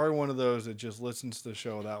are one of those that just listens to the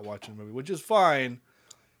show without watching the movie, which is fine,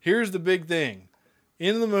 here's the big thing: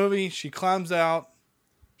 in the movie, she climbs out.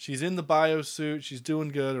 She's in the biosuit. She's doing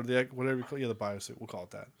good, or the whatever you call the biosuit. We'll call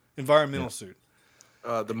it that environmental suit.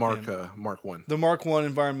 The Mark One. The Mark I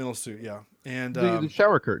environmental suit. Yeah, and The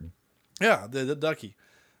shower curtain. yeah, the ducky,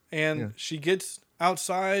 and she gets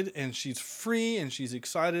outside and she's free and she's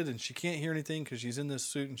excited and she can't hear anything because she's in this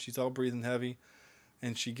suit and she's all breathing heavy,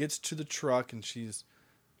 and she gets to the truck and she's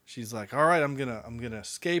like, all right, I'm gonna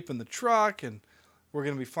escape in the truck and we're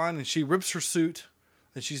gonna be fine. And she rips her suit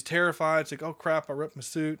and she's terrified. It's like, oh crap, I ripped my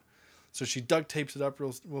suit. So she duct tapes it up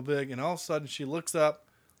real big, and all of a sudden she looks up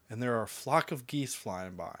and there are a flock of geese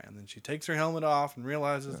flying by, and then she takes her helmet off and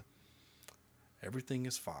realizes everything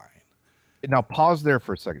is fine. Now pause there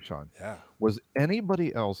for a second, Sean. Yeah. Was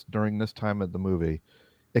anybody else during this time of the movie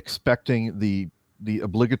expecting the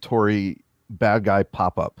obligatory bad guy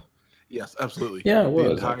pop up? Yes, absolutely. Yeah, it the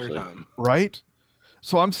was, entire actually. time. Right?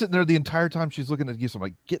 So I'm sitting there the entire time she's looking at geese. I'm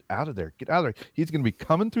like, get out of there. Get out of there. He's going to be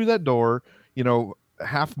coming through that door,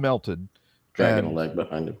 half melted. Dragging a And- leg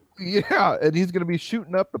behind him. Yeah, and he's going to be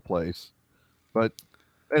shooting up the place. But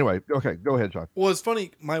anyway, okay, go ahead, Sean. Well, it's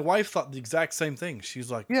funny. My wife thought the exact same thing.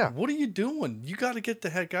 She's like, Yeah. what are you doing? You got to get the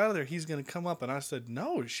heck out of there. He's going to come up. And I said,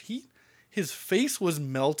 no, his face was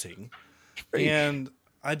melting. And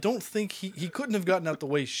I don't think he couldn't have gotten out the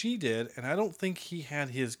way she did. And I don't think he had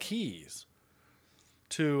his keys.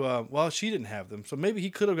 to well, she didn't have them, so maybe he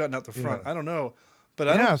could have gotten out the front. Yeah. I don't know,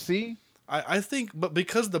 but See, I think, but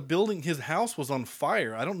because the building, his house was on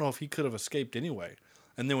fire, I don't know if he could have escaped anyway.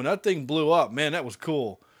 And then when that thing blew up, man, that was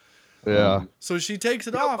cool. yeah. So she takes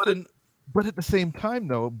it off, and But at the same time,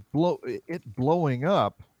 though, blowing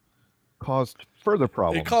up caused further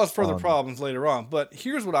problems. it caused further problems later on. But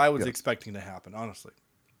here's what I was expecting to happen, honestly.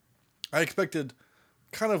 I expected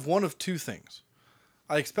kind of one of two things.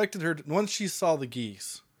 I expected her, once she saw the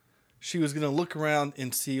geese, she was going to look around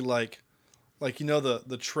and see like you know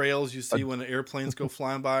the trails you see when the airplanes go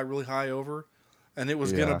flying by really high over, and it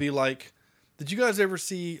was going to be like, did you guys ever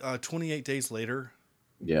see 28 Days Later?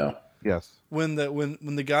 Yeah. Yes. When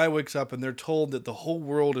the guy wakes up and they're told that the whole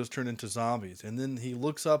world has turned into zombies, and then he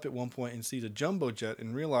looks up at one point and sees a jumbo jet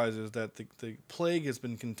and realizes that the plague has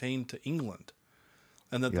been contained to England,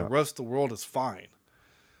 and that the rest of the world is fine.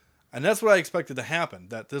 And that's what I expected to happen.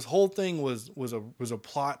 That this whole thing was a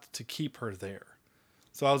plot to keep her there.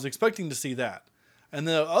 So I was expecting to see that. And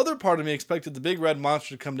the other part of me expected the big red monster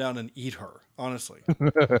to come down and eat her, honestly.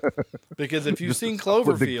 Because if you've seen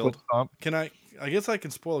Cloverfield, I guess I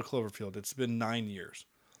can spoil Cloverfield. It's been 9 years.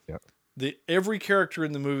 Yeah. Every character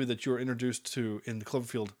in the movie that you are introduced to in the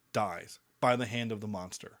Cloverfield dies by the hand of the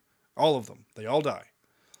monster. All of them. They all die.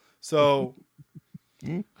 So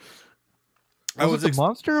Was it a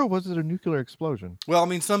monster or was it a nuclear explosion? Well, I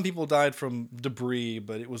mean, some people died from debris,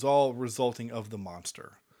 but it was all resulting of the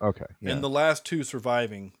monster. Okay. Yeah. And the last two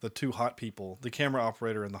surviving, the two hot people, the camera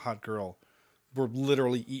operator and the hot girl, were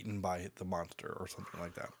literally eaten by the monster or something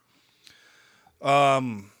like that.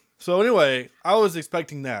 So anyway, I was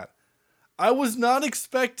expecting that. I was not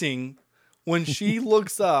expecting when she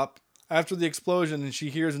looks up after the explosion and she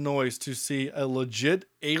hears a noise to see a legit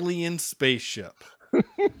alien spaceship.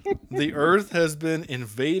 The Earth has been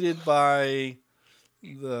invaded by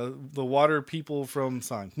the water people from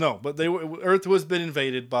Signs. No, but Earth has been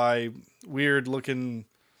invaded by weird looking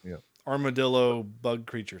armadillo bug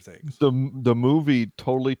creature things. The movie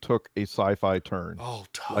totally took a sci-fi turn. Oh,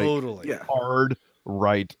 totally. Like, hard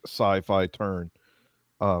right sci-fi turn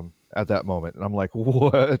at that moment. And I'm like,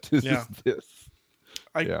 what is this?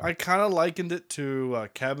 I kind of likened it to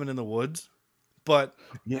Cabin in the Woods. But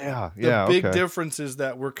the big difference is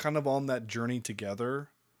that we're kind of on that journey together,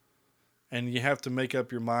 and you have to make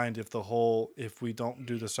up your mind if we don't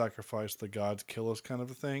do the sacrifice, the gods kill us kind of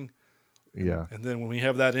a thing. Yeah. And then when we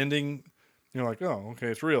have that ending, you're like, oh, okay,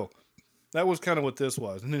 it's real. That was kind of what this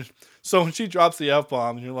was. And then, so when she drops the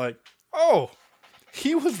F-bomb, and you're like, oh,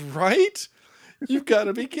 he was right? You've got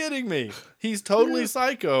to be kidding me. He's totally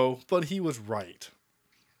psycho, but he was right.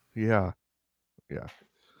 Yeah. Yeah.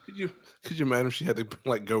 Could you imagine if she had to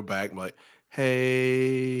like go back and be like,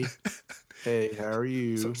 hey, how are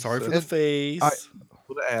you? Sorry for the face.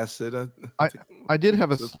 With the acid. I did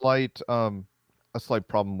have a slight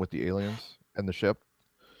problem with the aliens and the ship,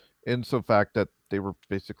 in so fact that they were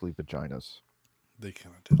basically vaginas. They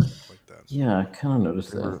kind of did look like that. Yeah, I kind of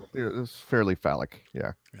noticed that. It was fairly phallic.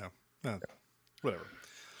 Yeah. Whatever.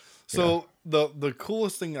 So the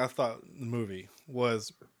coolest thing I thought in the movie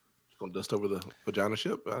was gonna dust over the vagina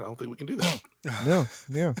ship. I don't think we can do that.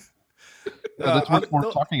 No. That's what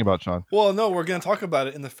we're talking about, Sean. Well, no, we're going to talk about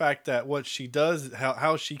it in the fact that what she does,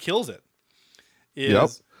 how she kills it,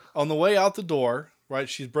 is on the way out the door. Right,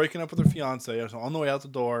 she's breaking up with her fiance. So on the way out the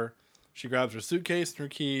door, she grabs her suitcase and her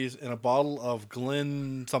keys and a bottle of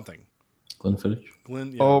Glen something. Glenfiddich.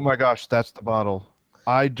 Oh my gosh, that's the bottle.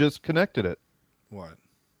 I just connected it. What?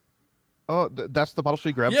 Oh, that's the bottle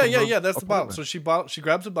she grabbed. Yeah. That's the bottle. So she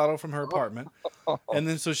grabs a bottle from her apartment, and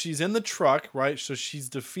then so she's in the truck, right? So she's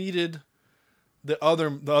defeated the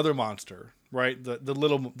other monster, right? The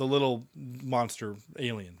little monster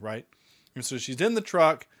alien, right? And so she's in the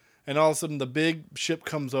truck, and all of a sudden the big ship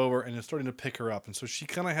comes over and is starting to pick her up, and so she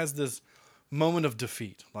kind of has this moment of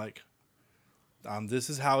defeat, like, this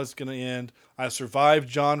is how it's gonna end. I survived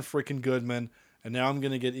John freaking Goodman. And now I'm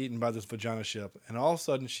going to get eaten by this vagina ship. And all of a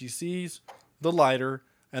sudden, she sees the lighter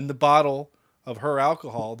and the bottle of her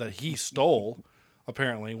alcohol that he stole,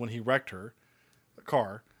 apparently, when he wrecked her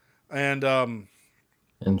car. And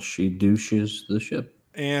she douches the ship.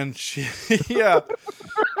 And she, I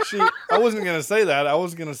wasn't going to say that. I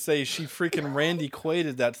was going to say she freaking Randy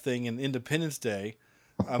Quaided that thing in Independence Day.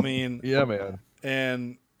 I mean, yeah,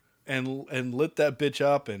 man. And lit that bitch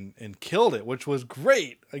up and killed it, which was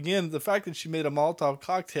great. Again, the fact that she made a Molotov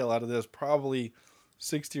cocktail out of this probably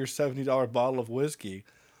 $60 or $70 bottle of whiskey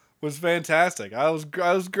was fantastic. I was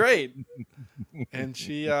great. And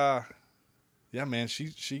she,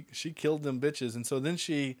 she killed them bitches. And so then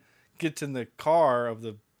she gets in the car of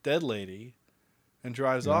the dead lady and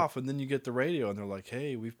drives Yeah. off. And then you get the radio, and they're like,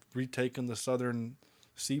 "Hey, we've retaken the southern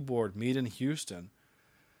seaboard. Meet in Houston."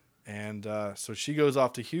 And so she goes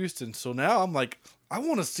off to Houston. So now I'm like, I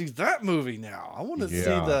want to see that movie now. I want to see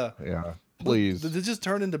the. Yeah. Please. Did it just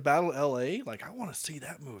turn into Battle LA? Like, I want to see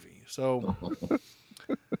that movie. So,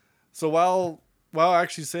 so while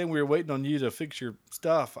actually saying we were waiting on you to fix your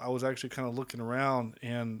stuff, I was actually kind of looking around,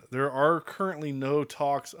 and there are currently no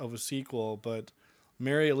talks of a sequel. But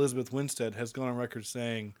Mary Elizabeth Winstead has gone on record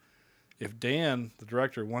saying, if Dan, the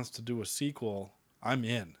director, wants to do a sequel, I'm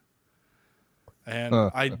in. And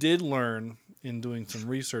I did learn in doing some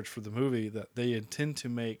research for the movie that they intend to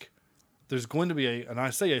make. There's going to be and I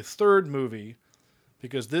say a third movie,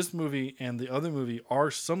 because this movie and the other movie are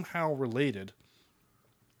somehow related.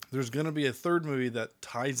 There's going to be a third movie that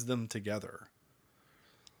ties them together,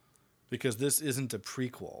 because this isn't a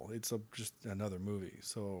prequel. It's just another movie.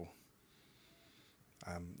 So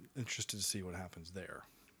I'm interested to see what happens there.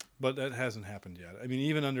 But that hasn't happened yet. I mean,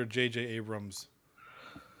 even under J.J. Abrams'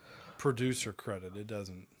 producer credit, it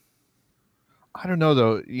doesn't. I don't know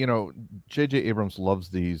though. You know, J.J. Abrams loves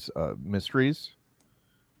these mysteries,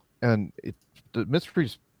 and the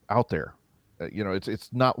mysteries out there. You know, it's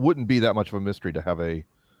not wouldn't be that much of a mystery to have a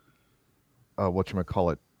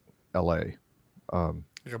whatchamacallit, L.A.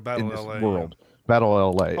 Like a Battle in this LA world. Battle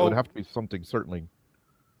L.A. It Oh. would have to be something certainly.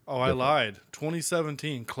 Oh, I lied.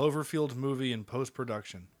 2017 Cloverfield movie in post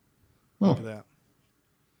production. Look at that.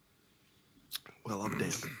 Well, I'm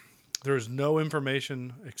damned. There is no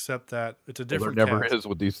information except that it's a There different never cast. is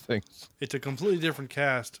with these things. It's a completely different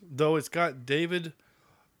cast, though it's got David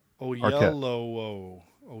Oyelowo.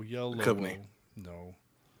 Duchovny. No.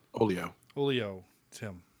 Olio. It's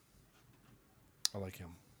him. I like him.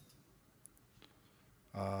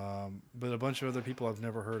 But a bunch of other people I've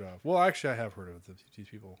never heard of. Well, actually, I have heard of these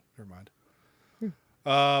people. Never mind.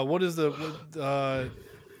 What is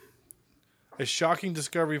a shocking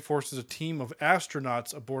discovery forces a team of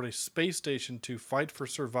astronauts aboard a space station to fight for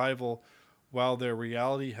survival while their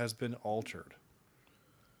reality has been altered.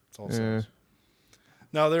 That's all it says.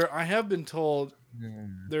 Now, I have been told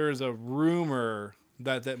there is a rumor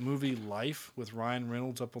that movie Life with Ryan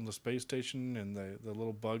Reynolds up on the space station and the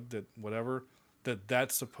little bug that whatever,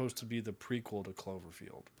 that's supposed to be the prequel to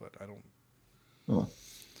Cloverfield, but I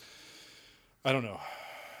don't know.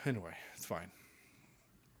 Anyway, it's fine.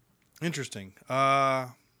 Interesting. Yeah,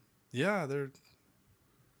 they're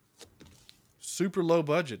super low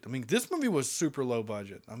budget. I mean, this movie was super low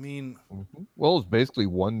budget. I mean, Well, it's basically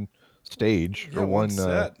one stage or one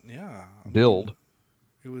set. Yeah, build.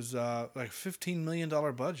 It was like $15 million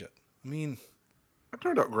budget. I mean, That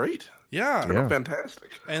turned out great. yeah. Turned out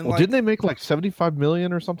fantastic. And Well, didn't they make like 75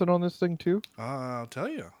 million or something on this thing too? I'll tell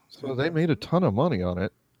you. So they made a ton of money on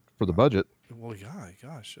it for the budget. Well, yeah,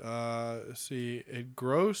 gosh. Let's see. It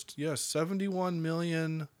grossed, 71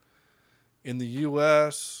 million in the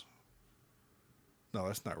U.S. No,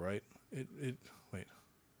 that's not right. Wait.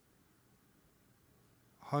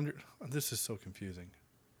 100. This is so confusing.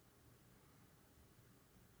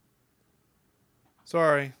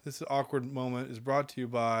 Sorry, this awkward moment is brought to you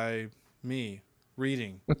by me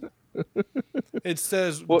reading. It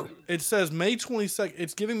says May 22nd.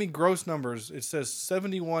 It's giving me gross numbers. It says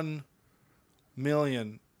 71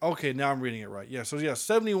 million. Okay, now I'm reading it right. Yeah, so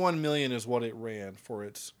 71 million is what it ran for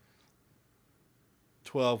its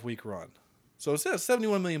 12-week run. So it says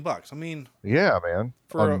 71 million bucks. I mean, Yeah, man.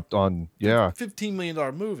 For $15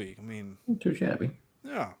 million movie. I mean, Too shabby.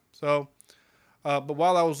 yeah. So, but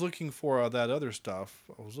while I was looking for that other stuff,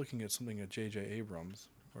 I was looking at something at J.J. Abrams.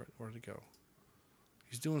 Where'd it go?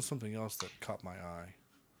 He's doing something else that caught my eye.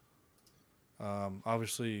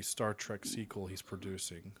 Obviously, Star Trek sequel he's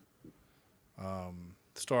producing.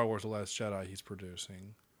 Star Wars: The Last Jedi he's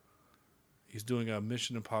producing. He's doing a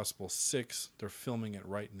Mission Impossible 6. They're filming it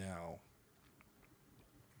right now.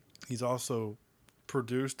 He's also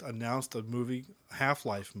announced a movie,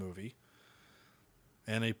 Half-Life movie,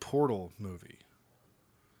 and a Portal movie.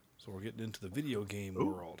 So we're getting into the video game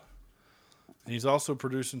world. And he's also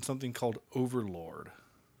producing something called Overlord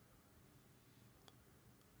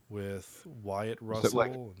with Wyatt Russell.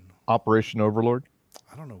 like and Operation Overlord.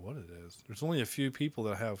 I don't know what it is. There's only a few people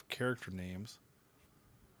that have character names.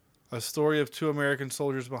 A story of 2 American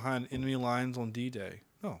soldiers behind enemy lines on D-Day.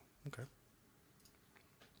 Oh, okay.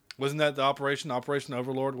 Wasn't that the Operation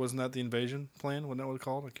Overlord? Wasn't that the invasion plan? Wasn't that what it's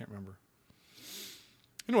called? I can't remember.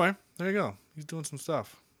 Anyway, there you go. He's doing some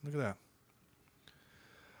stuff. Look at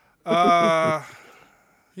that.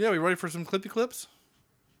 Yeah, we ready for some clippy clips?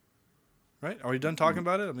 Right? Are we done talking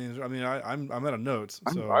about it? I'm out of notes.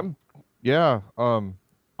 So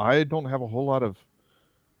I don't have a whole lot of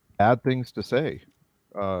bad things to say.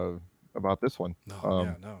 about this one. No,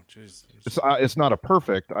 yeah, no, jeez. It's not a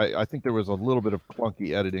perfect. I think there was a little bit of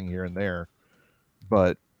clunky editing here and there,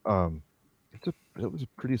 but it was a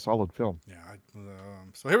pretty solid film. Yeah.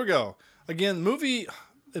 So here we go. Again,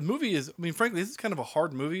 the movie is. I mean, frankly, this is kind of a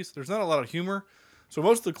hard movie. So there's not a lot of humor. So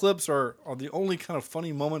most of the clips are the only kind of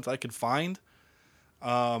funny moments I could find,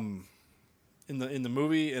 in the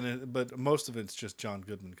movie, but most of it's just John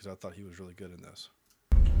Goodman because I thought he was really good in this.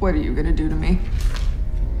 What are you gonna do to me?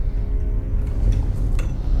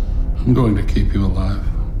 I'm going to keep you alive.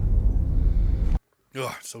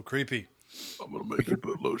 Ugh, so creepy. I'm gonna make you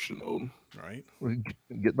put lotion on. Right.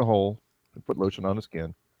 Get in the hole, put lotion on the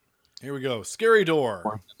skin. Here we go. Scary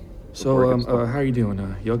door. So, how you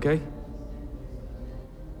doing? You okay?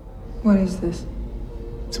 What is this?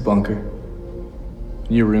 It's a bunker.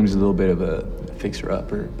 Your room's a little bit of a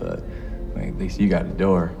fixer-upper, but I mean, at least you got a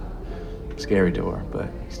door. Scary door, but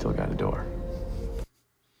you still got a door.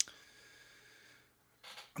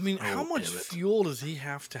 I mean, how much fuel does he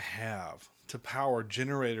have to power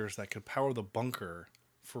generators that could power the bunker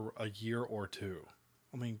for a year or two?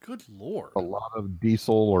 I mean, good Lord. A lot of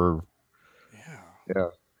diesel or yeah.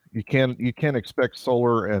 You can't expect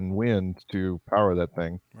solar and wind to power that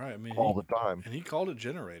thing. Right. I mean, all the time. And he called it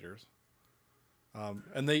generators.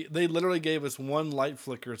 And they literally gave us one light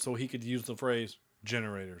flicker so he could use the phrase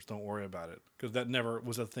generators. Don't worry about it, because that never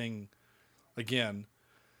was a thing again.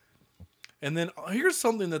 And then here's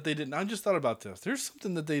something that they didn't. I just thought about this. There's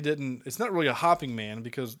something that they didn't. It's not really a hopping man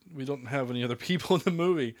because we don't have any other people in the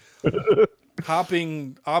movie.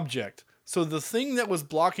 Hopping object. So the thing that was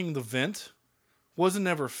blocking the vent wasn't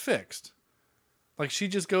ever fixed. Like, she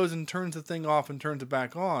just goes and turns the thing off and turns it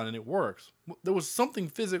back on, and it works. There was something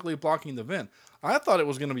physically blocking the vent. I thought it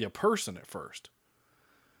was going to be a person at first.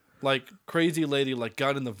 Like, crazy lady, like,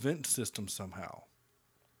 got in the vent system somehow.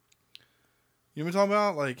 You know what I'm talking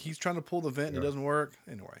about? Like, he's trying to pull the vent and it doesn't work.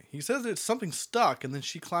 Anyway, he says it's something stuck, and then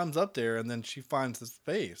she climbs up there, and then she finds this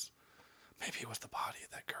face. Maybe it was the body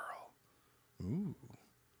of that girl. Ooh.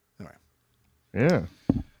 Anyway. Yeah.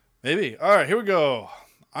 Maybe. All right, here we go.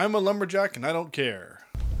 I'm a lumberjack, and I don't care.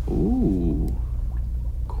 Ooh.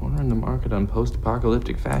 Cornering the market on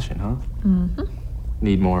post-apocalyptic fashion, huh? Mm-hmm.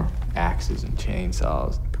 Need more axes and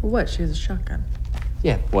chainsaws. For what? She has a shotgun.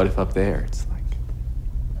 Yeah, what if up there it's like...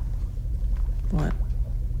 What?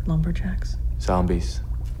 Lumberjacks? Zombies.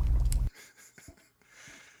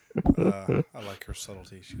 I like her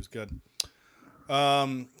subtlety. She was good.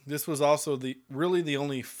 This was also the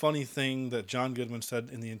only funny thing that John Goodman said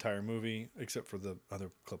in the entire movie, except for the other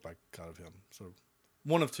clip I got of him. So,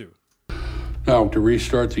 one of two. Now, to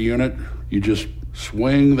restart the unit, you just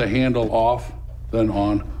swing the handle off, then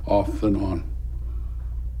on, off, then on.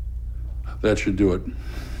 That should do it.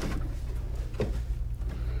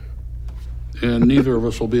 And neither of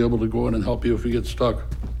us will be able to go in and help you if you get stuck.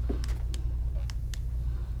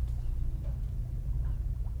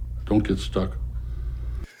 Don't get stuck.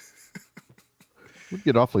 It would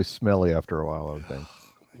get awfully smelly after a while, I would think.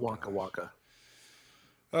 Waka waka.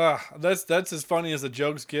 That's as funny as the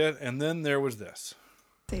jokes get. And then there was this.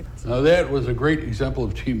 Now that was a great example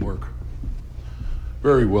of teamwork.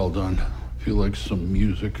 Very well done. If you like some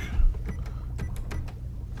music.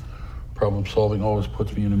 Problem solving always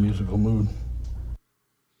puts me in a musical mood.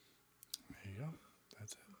 There you go.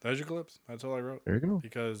 That's it. There's your clips. That's all I wrote. There you go.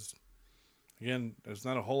 Because, again, there's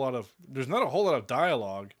not a whole lot of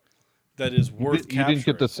dialogue that is worth capturing. You didn't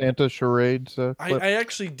get the Santa charades clip? I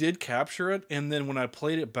actually did capture it, and then when I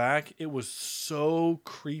played it back, it was so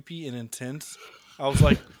creepy and intense. I was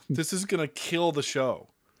like, this is going to kill the show.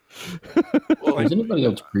 Was anybody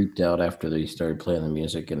else creeped out after they started playing the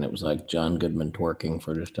music and it was like John Goodman twerking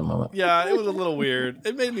for just a moment? Yeah, it was a little weird.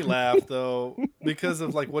 It made me laugh though because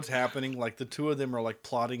of like what's happening. Like the two of them are like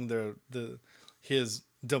plotting his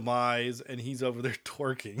demise, and he's over there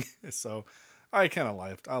twerking. So I kind of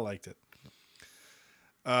laughed. I liked it.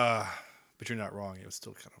 But you're not wrong. It was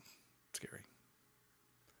still kind of scary.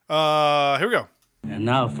 Here we go. And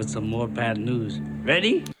now for some more bad news.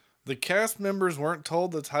 Ready? The cast members weren't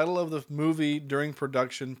told the title of the movie during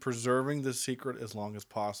production, preserving the secret as long as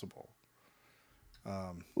possible.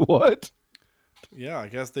 What? Yeah, I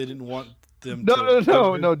guess they didn't want them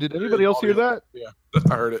No. Did anybody else hear that? Yeah,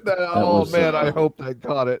 I heard it. I hope they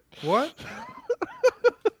got it. What?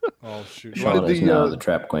 Oh, shoot. Charlotte is now the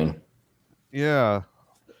Trap Queen. Yeah.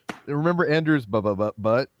 Remember Andrew's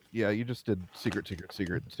butt? Yeah, you just did secret.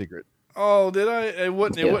 Oh, did I? It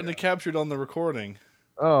wouldn't have captured on the recording.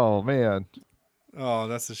 Oh, man. Oh,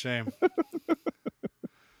 that's a shame.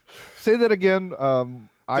 Say that again.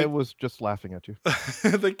 I was just laughing at you.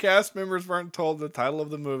 The cast members weren't told the title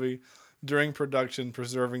of the movie during production,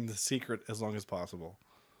 preserving the secret as long as possible.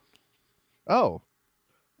 Oh.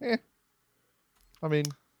 I mean,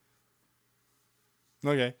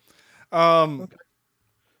 Okay.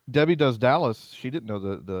 Debbie Does Dallas. She didn't know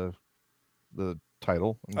the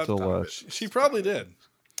title until She probably did.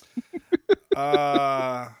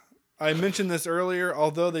 I mentioned this earlier.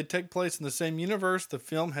 Although they take place in the same universe, the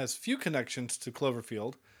film has few connections to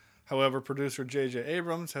Cloverfield. However, producer J.J.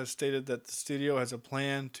 Abrams has stated that the studio has a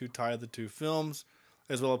plan to tie the two films,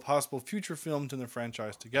 as well as possible future films in the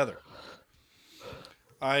franchise together.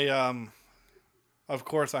 Of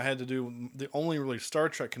course, I had to do the only really Star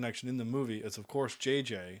Trek connection in the movie is, of course,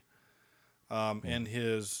 J.J. And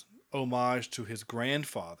his homage to his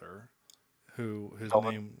grandfather, who his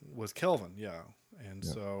name was Kelvin. Yeah. And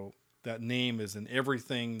so that name is in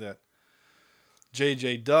everything that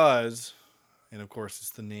J.J. does. And, of course,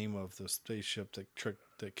 it's the name of the spaceship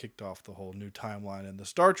that kicked off the whole new timeline in the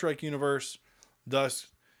Star Trek universe. Thus,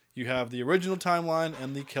 you have the original timeline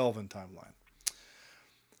and the Kelvin timeline.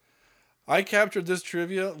 I captured this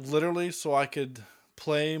trivia literally so I could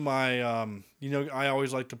play my, I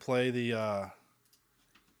always like to play the,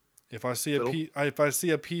 if I see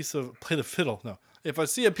a piece of, play the fiddle. No, if I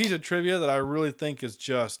see a piece of trivia that I really think is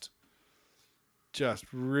just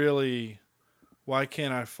really, why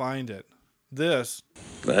can't I find it? That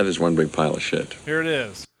is one big pile of shit. Here it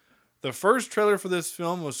is. The first trailer for this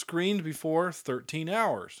film was screened before 13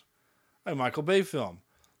 Hours, a Michael Bay film.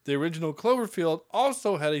 The original Cloverfield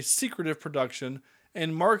also had a secretive production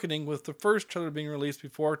and marketing, with the first trailer being released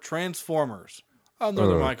before Transformers,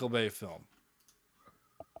 another Michael Bay film.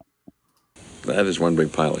 That is one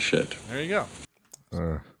big pile of shit. There you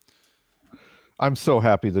go. I'm so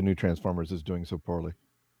happy the new Transformers is doing so poorly.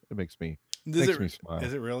 It makes me smile.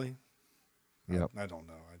 Is it really? Yep. I don't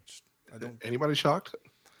know. I don't. Anybody shocked?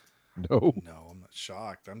 No. No, I'm not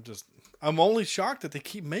shocked. I'm only shocked that they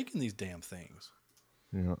keep making these damn things.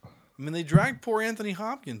 Yeah. I mean, they dragged poor Anthony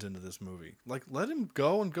Hopkins into this movie. Like, let him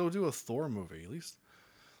go do a Thor movie, at least.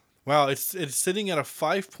 Wow, it's sitting at a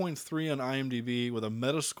 5.3 on IMDb with a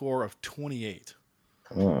Metascore of 28.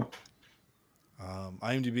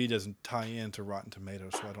 IMDb doesn't tie into Rotten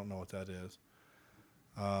Tomatoes, so I don't know what that is.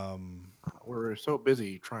 We're so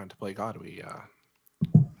busy trying to play God,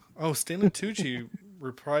 Stanley Tucci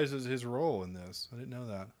reprises his role in this. I didn't know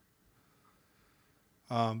that.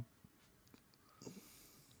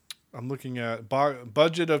 I'm looking at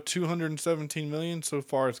budget of $217 million. So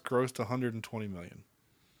far, it's grossed $120 million.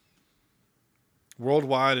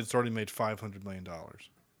 Worldwide, it's already made $500 million.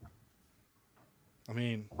 I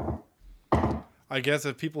mean, I guess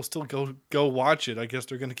if people still go watch it, I guess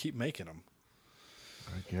they're going to keep making them.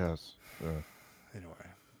 I guess. Anyway,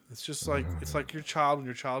 it's just like it's like your child. When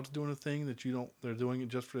your child's doing a thing that you don't, they're doing it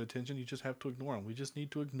just for attention. You just have to ignore them. We just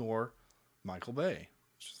need to ignore Michael Bay.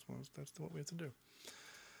 That's what we have to do.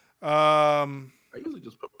 I usually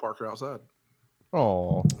just put Parker outside.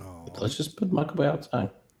 Oh. Let's just put Michael Bay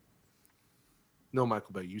outside. No,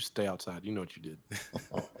 Michael Bay, you stay outside. You know what you did.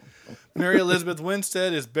 Mary Elizabeth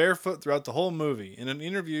Winstead is barefoot throughout the whole movie. In an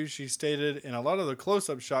interview, she stated in a lot of the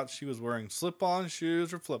close-up shots she was wearing slip-on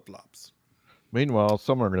shoes or flip-flops. Meanwhile,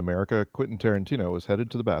 somewhere in America, Quentin Tarantino was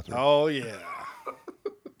headed to the bathroom. Oh, yeah.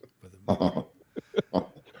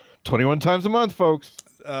 21 times a month, folks.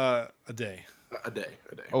 A day. A day.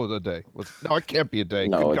 Oh, a day. No, it can't be a day.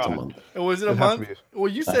 No, Good it's God. a month. Was it a month? Well,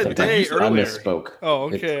 you said day I earlier. misspoke. Oh,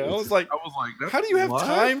 okay. I was like, how do you have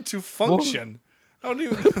time to function? How do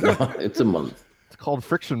you? It's a month. It's called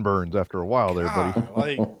friction burns after a while there, buddy.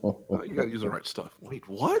 Like, you got to use the right stuff. Wait,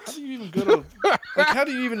 what? How do you even go to? Like, how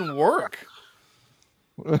do you even work?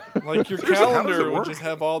 Like your Seriously, how does calendar it would work? just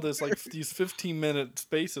have all this like these 15-minute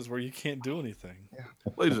spaces where you can't do anything.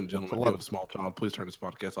 Ladies and gentlemen, if you have a small child, please turn this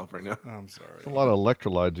podcast off right now. I'm sorry. It's a lot of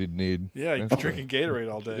electrolytes you'd need. Yeah, you're That's drinking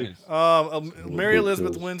Gatorade all day. Jeez. Mary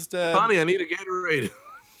Elizabeth Winstead. Honey, I need a Gatorade.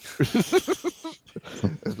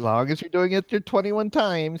 As long as you're doing it 21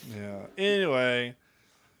 times. Yeah. Anyway,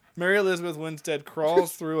 Mary Elizabeth Winstead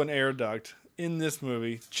crawls through an air duct in this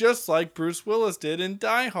movie, just like Bruce Willis did in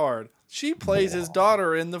Die Hard. She plays his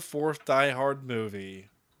daughter in the fourth Die Hard movie.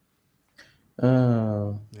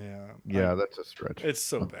 Oh. Yeah, that's a stretch. It's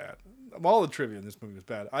so bad. All the trivia in this movie is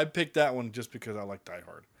bad. I picked that one just because I like Die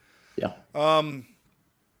Hard. Yeah. I'm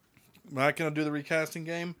not gonna do the recasting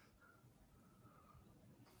game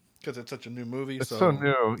because it's such a new movie. It's so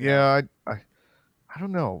new. Yeah, I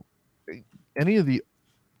don't know. Any of the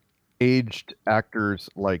aged actors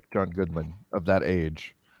like John Goodman of that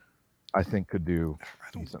age, I think could do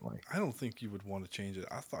decently. I don't think you would want to change it.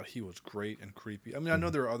 I thought he was great and creepy. I mean, I know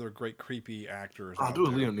there are other great creepy actors. I'll out do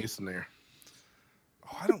a there. Liam Neeson there.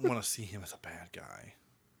 Oh, I don't want to see him as a bad guy.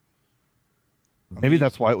 Maybe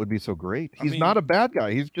that's why it would be so great. He's not a bad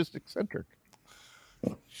guy. He's just eccentric.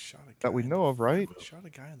 That we know of, right? Shot a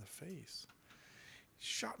guy in the face. He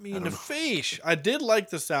shot me in the face. I did like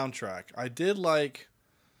the soundtrack. I did like.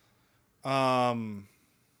 The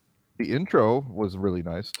intro was really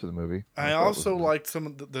nice to the movie. I also liked some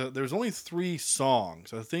of there's only 3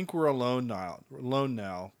 songs. I think we're alone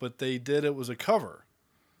now, but they did it was a cover,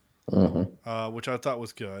 which I thought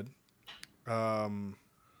was good.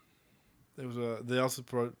 They also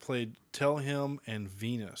played "Tell Him" and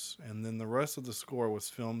 "Venus," and then the rest of the score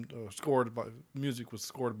was music was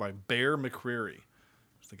scored by Bear McCreary.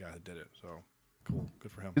 That's the guy that did it. So cool,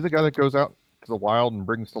 good for him. He's the guy that goes out to the wild and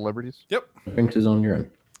brings celebrities. Yep, Drinks his own urine.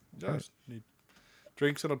 He does. He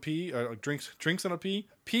drinks on a pea. Drinks on a pea.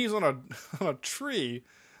 Peas on a tree,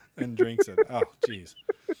 and drinks it. Oh, jeez.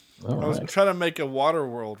 I was trying to make a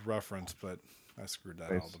Waterworld reference, but I screwed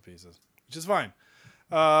that all to pieces, which is fine.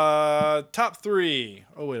 Top 3.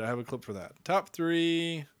 Oh wait, I have a clip for that. Top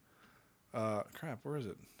 3. Crap, where is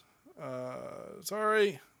it?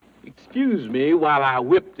 Sorry. Excuse me while I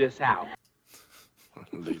whip this out.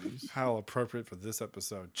 Ladies. How appropriate for this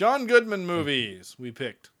episode. John Goodman movies we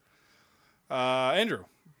picked. Andrew.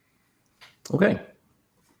 Okay.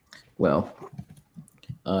 Well,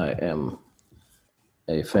 I am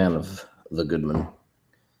a fan of the Goodman,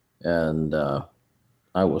 and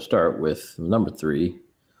I will start with number 3,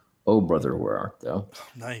 "Oh Brother, Where Art Thou?"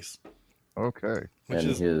 Nice. Okay.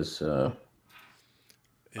 His, I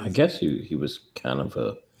guess he was kind of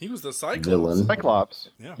a he was the Cyclops. villain. Cyclops.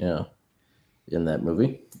 Yeah. In that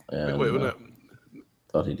movie. And, Wait,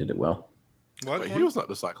 thought he did it well. What? Wait, he was not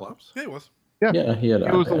the Cyclops. Yeah, he was. Yeah, he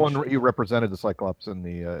was the one he represented the Cyclops in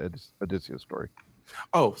the Odysseus story.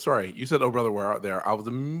 Oh, sorry. You said "Oh Brother, Where Art Thou?" I was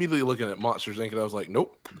immediately looking at Monsters Inc. and I was like,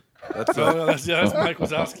 nope. That's that's Mike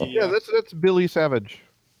Wazowski. Yeah, that's Billy Savage.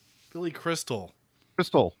 Billy Crystal.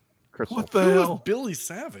 Crystal. What the Who hell? is Billy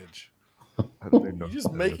Savage? You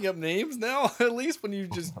just making up names now? At least when you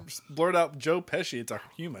just blurt out Joe Pesci, it's a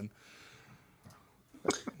human.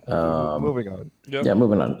 Moving on. Yep. Yeah,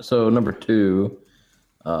 moving on. So number 2,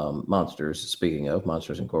 Monsters. Speaking of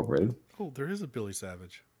Monsters Incorporated. Oh, there is a Billy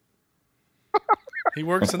Savage. He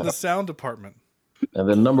works in the sound department. And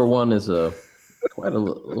then number 1 is quite a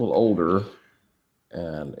little older,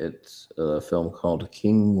 and it's a film called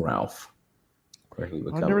King Ralph, where he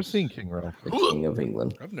becomes I've never seen King Ralph. the King of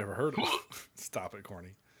England. I've never heard of it. Stop it,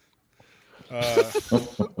 Corny.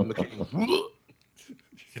 I'm the king.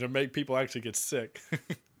 You're going to make people actually get sick.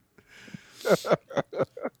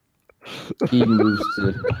 He moves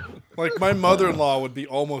to... Like my mother-in-law would be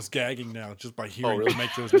almost gagging now just by hearing him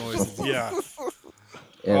make those noises. Yeah.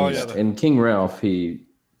 And in King Ralph, he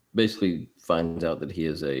basically finds out that he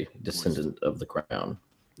is a descendant of the crown.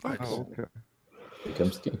 Oh, okay.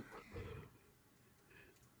 Becomes king.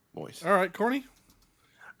 Moist. All right, Corny.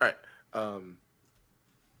 All right. I'm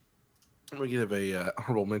going to give a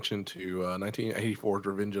honorable mention to 1984's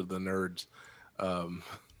Revenge of the Nerds. Didn't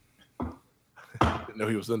know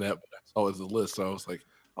he was in that, but I saw it as a list, so I was like,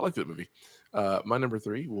 I like that movie. My number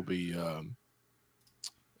 3 will be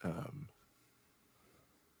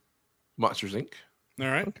Monsters Inc. All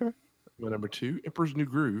right. Okay. My number 2, Emperor's New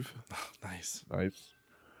Groove. Nice.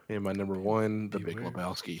 And my number 1, The Big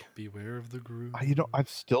Lebowski. Beware of the Groove. I've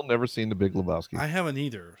still never seen The Big Lebowski. I haven't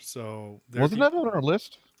either. So Wasn't that on our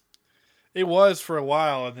list? It was for a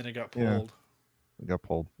while, and then it got pulled. Yeah. It got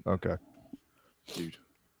pulled. Okay.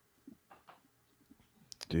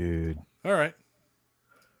 Dude. All right.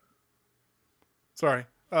 Sorry.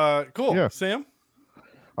 Cool. Yeah. Sam?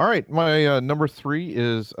 All right. My number 3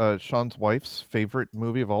 is Sean's wife's favorite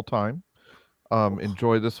movie of all time.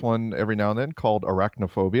 Enjoy this one every now and then, called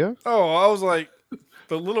Arachnophobia. Oh, I was like,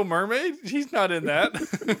 The Little Mermaid? He's not in that.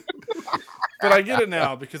 But I get it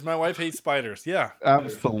now because my wife hates spiders. Yeah.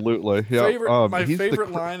 Absolutely. Yeah. My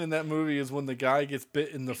favorite line in that movie is when the guy gets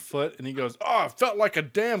bit in the foot and he goes, "Oh, it felt like a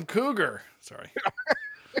damn cougar." Sorry.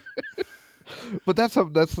 But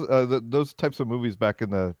those types of movies back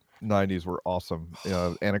in the 90s were awesome.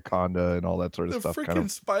 Anaconda and all that sort of The stuff.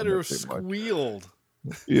 freaking spider squealed.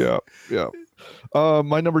 Yeah.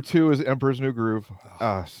 My number 2 is Emperor's New Groove.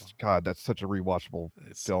 God, that's such a rewatchable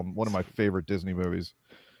film. One of my favorite Disney movies.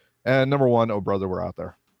 And number 1, Oh Brother, We're Out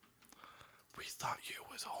There. We thought you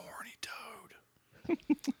was a horny toad.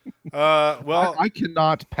 Well, I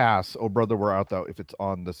cannot pass Oh Brother, We're Out There if it's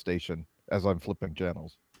on the station as I'm flipping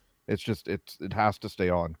channels. It's just it has to stay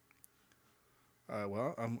on.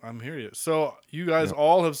 Well, I'm hearing you. So you guys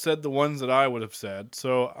all have said the ones that I would have said.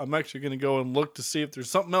 So I'm actually going to go and look to see if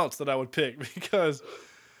there's something else that I would pick because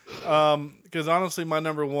Because honestly, my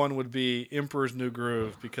number one would be Emperor's New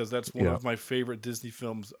Groove because that's one Yeah. of my favorite Disney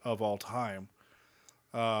films of all time.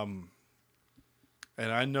 And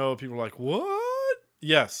I know people are like, what?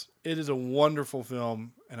 Yes, it is a wonderful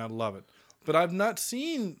film, and I love it. But I've not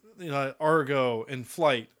seen Argo and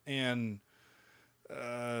Flight and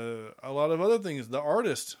a lot of other things. The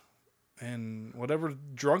Artist and whatever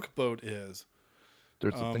Drunk Boat is.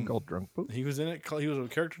 There's a thing called Drunk Boat? He was in it. He was a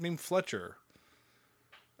character named Fletcher.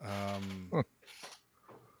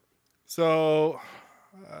 So,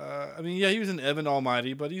 I mean, yeah, he was in Evan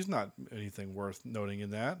Almighty, but he's not anything worth noting in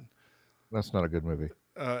that. That's not a good movie.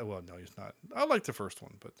 Well, no, he's not. I like the first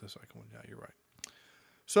one, but the second one, yeah, you're right.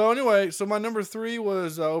 So anyway, so my number 3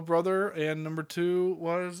 was Oh Brother, and number 2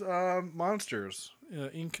 was Monsters,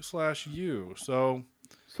 Inc. /U. So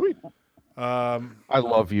sweet. I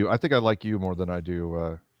love you. I think I like you more than I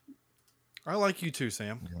do. I like you too,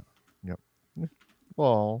 Sam. Yep.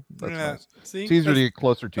 Well, that's Yeah, nice. see, it's easier to that's- get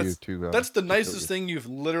closer to you that's- too. That's the nicest thing you've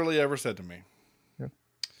literally ever said to me.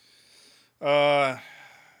 Yeah.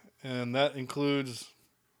 And that includes.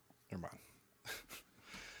 Never mind.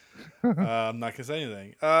 I'm not gonna say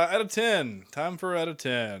anything. Out of 10. Time for out of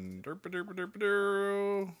 10.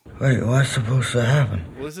 Wait, what's supposed to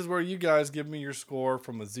happen? Well, this is where you guys give me your score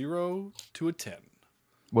from a 0 to a 10.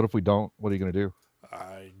 What if we don't? What are you going to do?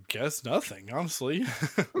 I guess nothing, honestly.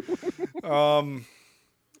 John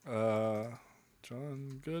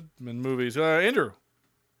Goodman movies. Andrew,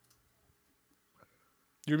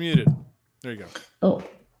 you're muted. There you go. Oh,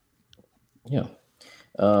 yeah.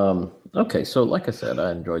 Okay, so like I said,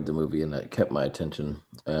 I enjoyed the movie and it kept my attention,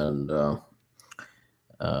 and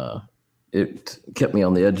it kept me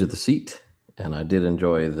on the edge of the seat, and I did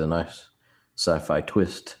enjoy the nice sci-fi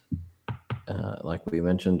twist, like we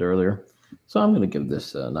mentioned earlier. So I'm going to give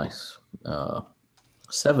this a nice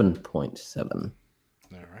 7.7.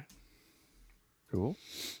 All right. Cool.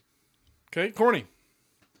 Okay, Corny.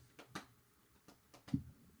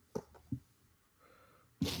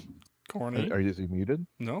 Corny. Is he muted?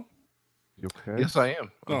 No. You okay? Yes, I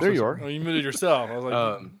am. Oh, there you are. Oh, you muted yourself. I was like,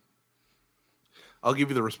 I'll give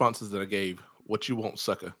you the responses that I gave. What you want,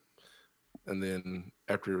 sucker? And then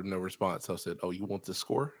after no response, I said, "Oh, you want the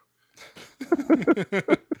score?"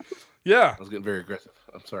 Yeah. I was getting very aggressive.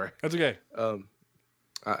 I'm sorry. That's okay.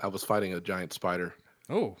 I was fighting a giant spider.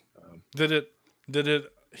 Oh. Did it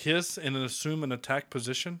hiss and assume an attack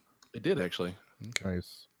position? It did actually.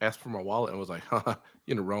 Nice. Asked for my wallet and was like, "Haha,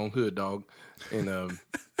 you in the wrong hood, dog." And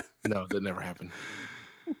no, that never happened.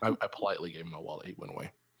 I politely gave him my wallet. He went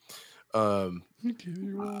away.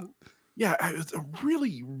 Yeah, it's a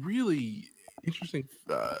really, really interesting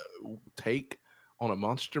take on a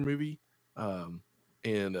monster movie, and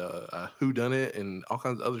who done it, and all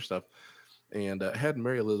kinds of other stuff. And it had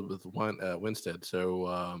Mary Elizabeth Winstead,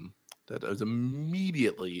 so that was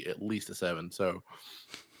immediately at least a 7. So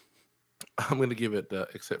I'm going to give it,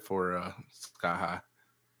 except for Sky High,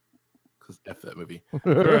 because F that movie.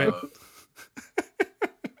 Right.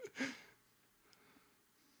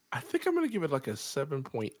 I think I'm going to give it like a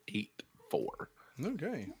 7.84.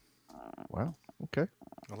 Okay. Wow. Okay.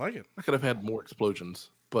 I like it. I could have had more explosions,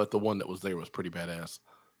 but the one that was there was pretty badass.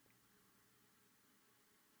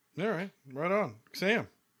 All right. Right on. Sam.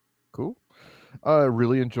 Cool. I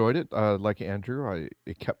really enjoyed it. Like Andrew,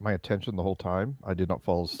 it kept my attention the whole time. I did not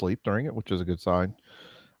fall asleep during it, which is a good sign.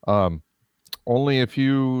 Only a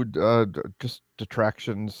few just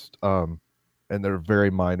detractions, and they're very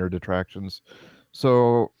minor detractions.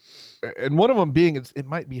 So, and one of them being, it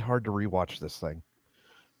might be hard to rewatch this thing.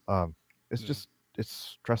 It's just, it's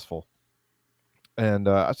stressful. And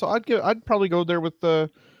so I'd probably go there with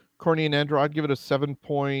Corny and Andrew. I'd give it a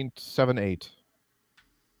 7.78.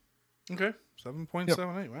 Okay.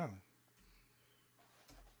 7.78. Wow.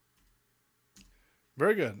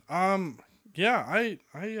 Very good.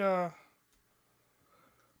 Yeah,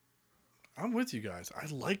 I'm with you guys. I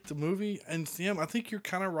like the movie, and Sam, I think you're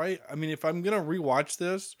kind of right. I mean, if I'm gonna rewatch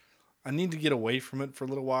this, I need to get away from it for a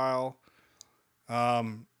little while. I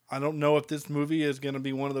don't know if this movie is gonna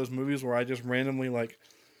be one of those movies where I just randomly like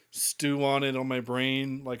stew on it on my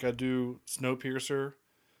brain like I do Snowpiercer.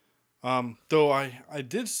 Though I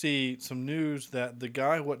did see some news that the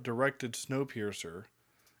guy what directed Snowpiercer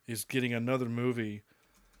is getting another movie,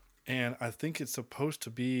 and I think it's supposed to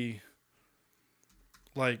be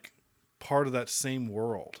like part of that same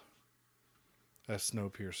world as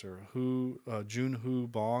Snowpiercer. Joon-ho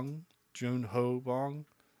Bong.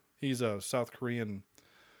 He's a South Korean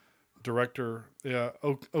director. Yeah,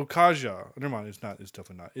 Okja. Never mind, it's not. It's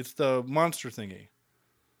definitely not. It's the monster thingy.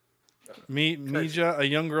 Meet Mija, a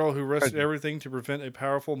young girl who risks everything to prevent a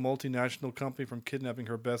powerful multinational company from kidnapping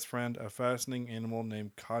her best friend, a fascinating animal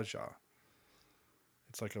named Kaja.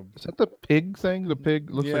 It's like a. Is that the pig thing? The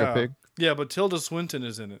pig looks like a pig. Yeah, but Tilda Swinton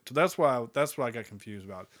is in it, so that's what I got confused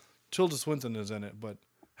about. Tilda Swinton is in it, but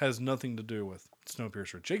has nothing to do with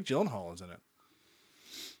Snowpiercer. Jake Gyllenhaal is in it.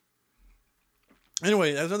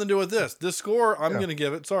 Anyway, it has nothing to do with this. This score, I'm going to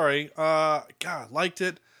give it. Sorry. God, liked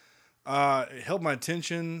it. It held my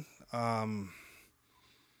attention.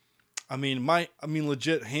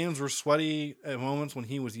 Legit, hands were sweaty at moments when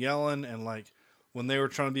he was yelling and like when they were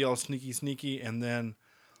trying to be all sneaky, and then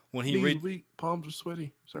when he palms are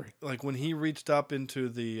sweaty. Sorry. Like when he reached up into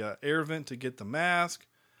the air vent to get the mask,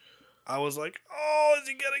 I was like, "Oh, is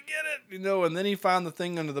he gonna get it?" And then he found the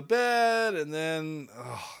thing under the bed, and then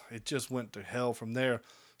it just went to hell from there.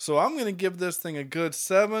 So I'm gonna give this thing a good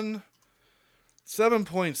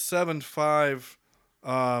 7.75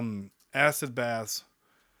 acid baths,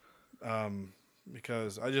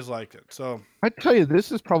 because I just liked it. So I tell you,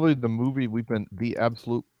 this is probably the movie we've been the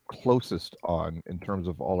absolute closest on in terms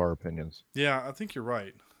of all our opinions. Yeah, I think you're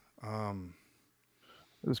right.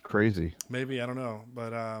 It was crazy. Maybe, I don't know,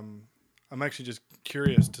 but I'm actually just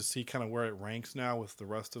curious to see kind of where it ranks now with the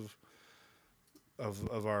rest of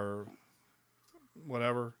our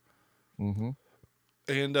whatever. Mm-hmm.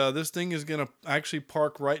 And this thing is gonna actually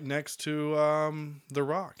park right next to The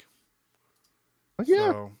Rock.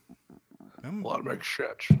 Yeah. So, A lot of big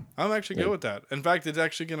shit. I'm actually good with that. In fact, it's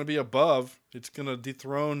actually going to be above. It's going to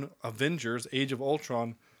dethrone Avengers: Age of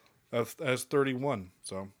Ultron as 31.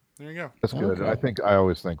 So there you go. That's good. Okay. I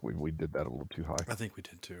always think we did that a little too high. I think we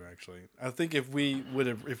did too. Actually, I think if we would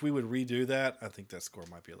redo that, I think that score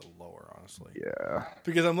might be a little lower. Honestly. Yeah.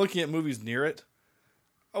 Because I'm looking at movies near it.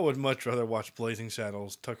 I would much rather watch Blazing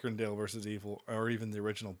Saddles, Tucker and Dale versus Evil, or even the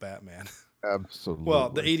original Batman. Absolutely. Well,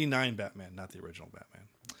 the 89 Batman, not the original Batman.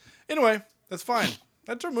 Anyway, that's fine.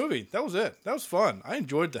 That's our movie. That was it. That was fun. I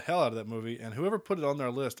enjoyed the hell out of that movie, and whoever put it on our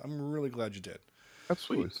list, I'm really glad you did. That's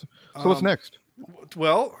sweet. So what's next?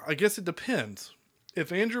 Well, I guess it depends.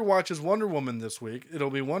 If Andrew watches Wonder Woman this week, it'll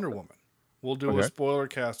be Wonder Woman. We'll do a spoiler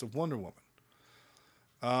cast of Wonder Woman.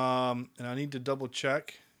 And I need to double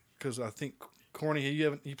check because I think Corny,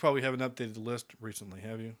 you probably haven't updated the list recently,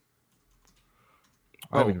 have you?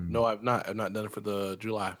 No, I've not. I've not done it for the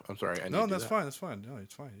July. I'm sorry. No, that's fine. That's fine. No,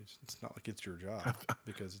 it's fine. It's not like it's your job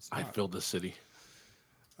because it's not. I filled the city.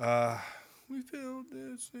 We filled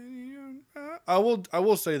this city. I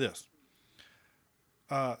will say this.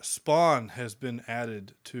 Spawn has been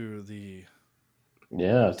added to the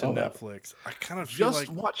Netflix. I kind of feel just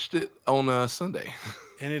watched it on Sunday,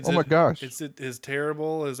 and it's my gosh, is it as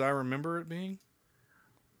terrible as I remember it being?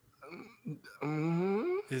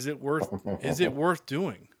 Is it worth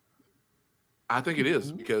doing? I think it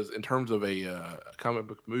is because in terms of a comic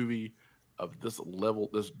book movie of this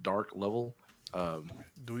level, this dark level,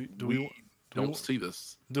 do we don't see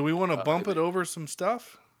this. Do we want to bump it over some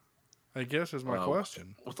stuff? I guess is my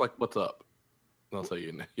question. What's up? I'll tell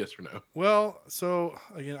you yes or no. Well, so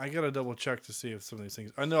again, I gotta double check to see if some of these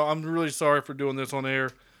things. I know I'm really sorry for doing this on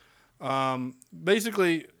air.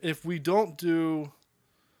 Basically, if we don't do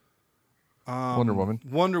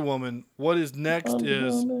Wonder Woman, what is next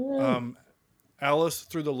is Alice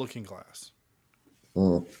Through the Looking Glass.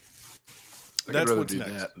 That's what's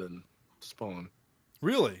next. That than Spawn.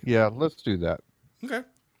 Really? Yeah, let's do that. Okay.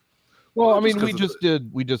 Well, I mean, we just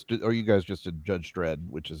did, or you guys just did Judge Dredd,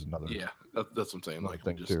 which is another. Yeah, that's what I'm saying. Like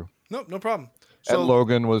thing too. No problem. So, and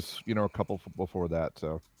Logan was, a couple before that,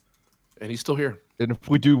 so. And he's still here. And if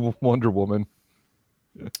we do Wonder Woman,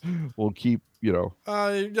 we'll keep,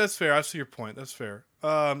 That's fair. I see your point. That's fair.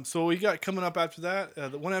 So we got coming up after that.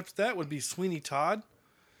 The one after that would be Sweeney Todd.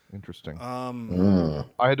 Interesting. I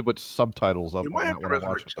had to put subtitles up when I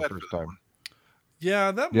watched it the first time.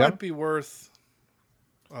 Yeah, that might be worth.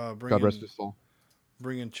 God rest his soul.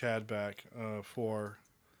 Bringing Chad back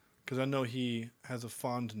because I know he has a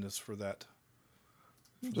fondness for that.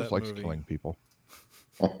 Just likes killing people.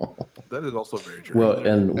 That is also very true. Well,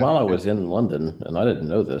 and while I was in London, and I didn't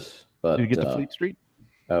know this, but did you get to Fleet Street?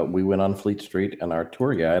 We went on Fleet Street, and our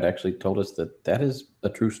tour guide actually told us that is a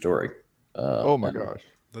true story. Oh my gosh!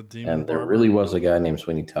 The demon and barber. There really was a guy named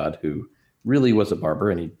Sweeney Todd who really was a barber,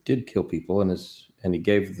 and he did kill people, and he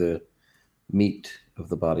gave the meat of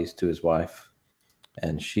the bodies to his wife,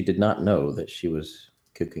 and she did not know that she was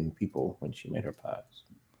cooking people when she made her pies.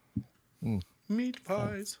 Meat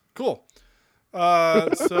pies. Cool.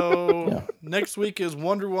 So next week is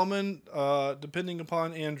Wonder Woman, depending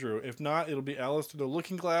upon Andrew. If not, it'll be Alice Through the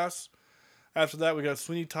Looking Glass. After that, we got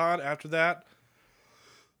Sweeney Todd. After that,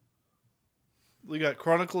 We got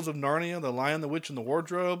Chronicles of Narnia, The Lion, the Witch, and the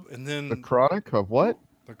Wardrobe, and then The Chronic of what?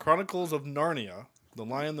 The Chronicles of Narnia, The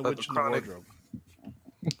Lion, the Witch, and the Chronic. Wardrobe.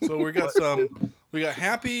 So we got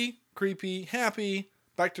happy, creepy, happy,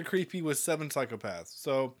 back to creepy with 7 psychopaths.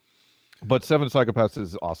 So, But 7 Psychopaths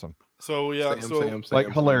is awesome. so yeah, Sam,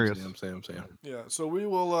 like hilarious. Sam. Yeah, so we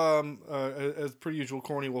will, as per usual,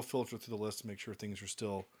 Corny will filter through the list to make sure things are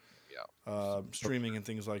still streaming and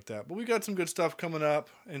things like that. But we got some good stuff coming up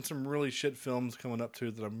and some really shit films coming up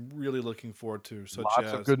too that I'm really looking forward to. Such Lots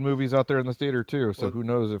as of good movies out there in the theater too. So who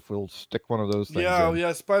knows if we'll stick one of those things in.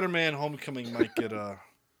 yeah, Spider-Man: Homecoming might get a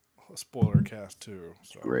spoiler cast too.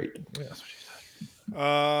 So. Great. Yeah, that's what she said.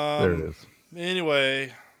 There it is.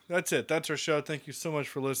 Anyway, that's it. That's our show. Thank you so much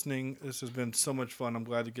for listening. This has been so much fun. I'm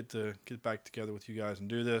glad to get back together with you guys and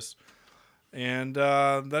do this. And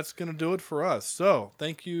that's going to do it for us. So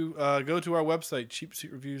thank you. Go to our website,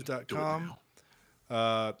 cheapseatreviews.com.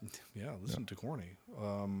 Listen to Corny.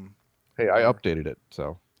 Hey, I updated it,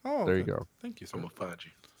 so there you okay. go. Thank you, sir. I'm gonna find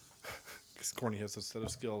you. Because Corny has a set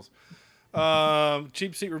of skills.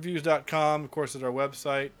 Cheapseatreviews.com, of course, is our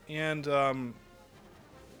website. And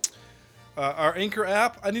our Anchor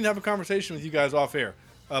app. I need to have a conversation with you guys off air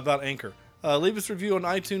about Anchor. Leave us a review on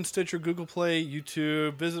iTunes, Stitcher, Google Play,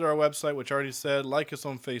 YouTube. Visit our website, which I already said. Like us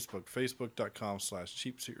on Facebook,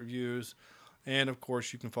 facebook.com/cheapseatreviews. And, of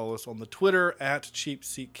course, you can follow us on the Twitter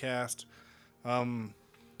 @CheapSeatCast. And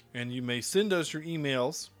you may send us your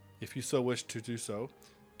emails, if you so wish to do so,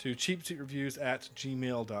 to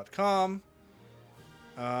cheapseatreviews@gmail.com.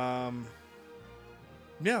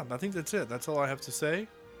 Yeah, I think that's it. That's all I have to say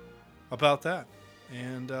about that.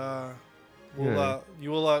 And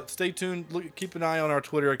you will stay tuned. Keep an eye on our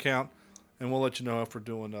Twitter account, and we'll let you know if we're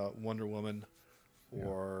doing Wonder Woman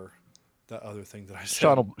or that other thing that I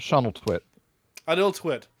said. Sean will twit. I will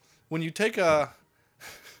twit. When you take a...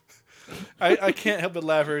 I can't help but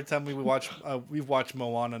laugh every time we've watched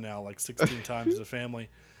Moana now like 16 times as a family.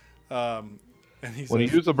 And he When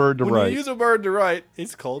says, you use a bird to when write. you use a bird to write,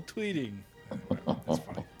 it's called tweeting. That's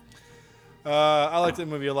funny. I like that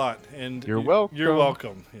movie a lot, and You're welcome. You're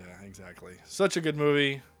welcome. Yeah, exactly. Such a good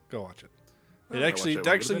movie. Go watch it. It's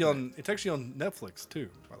actually on Netflix too,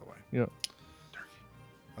 by the way. Yeah.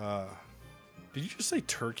 Did you just say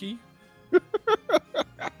turkey?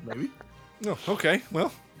 Maybe. No. Okay.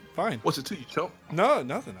 Well, fine. What's it to you, chump? No,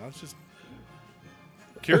 nothing. I was just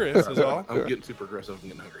curious. Is all. I'm getting super aggressive and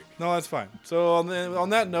getting hungry. No, that's fine. So on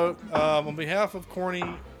that note, on behalf of Corny,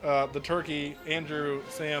 the turkey, Andrew,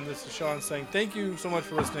 Sam, this is Sean saying thank you so much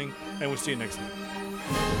for listening, and we'll see you next week.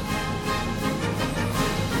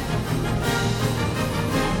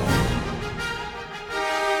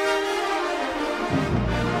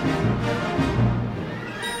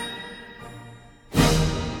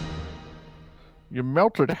 You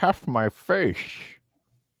melted half my face.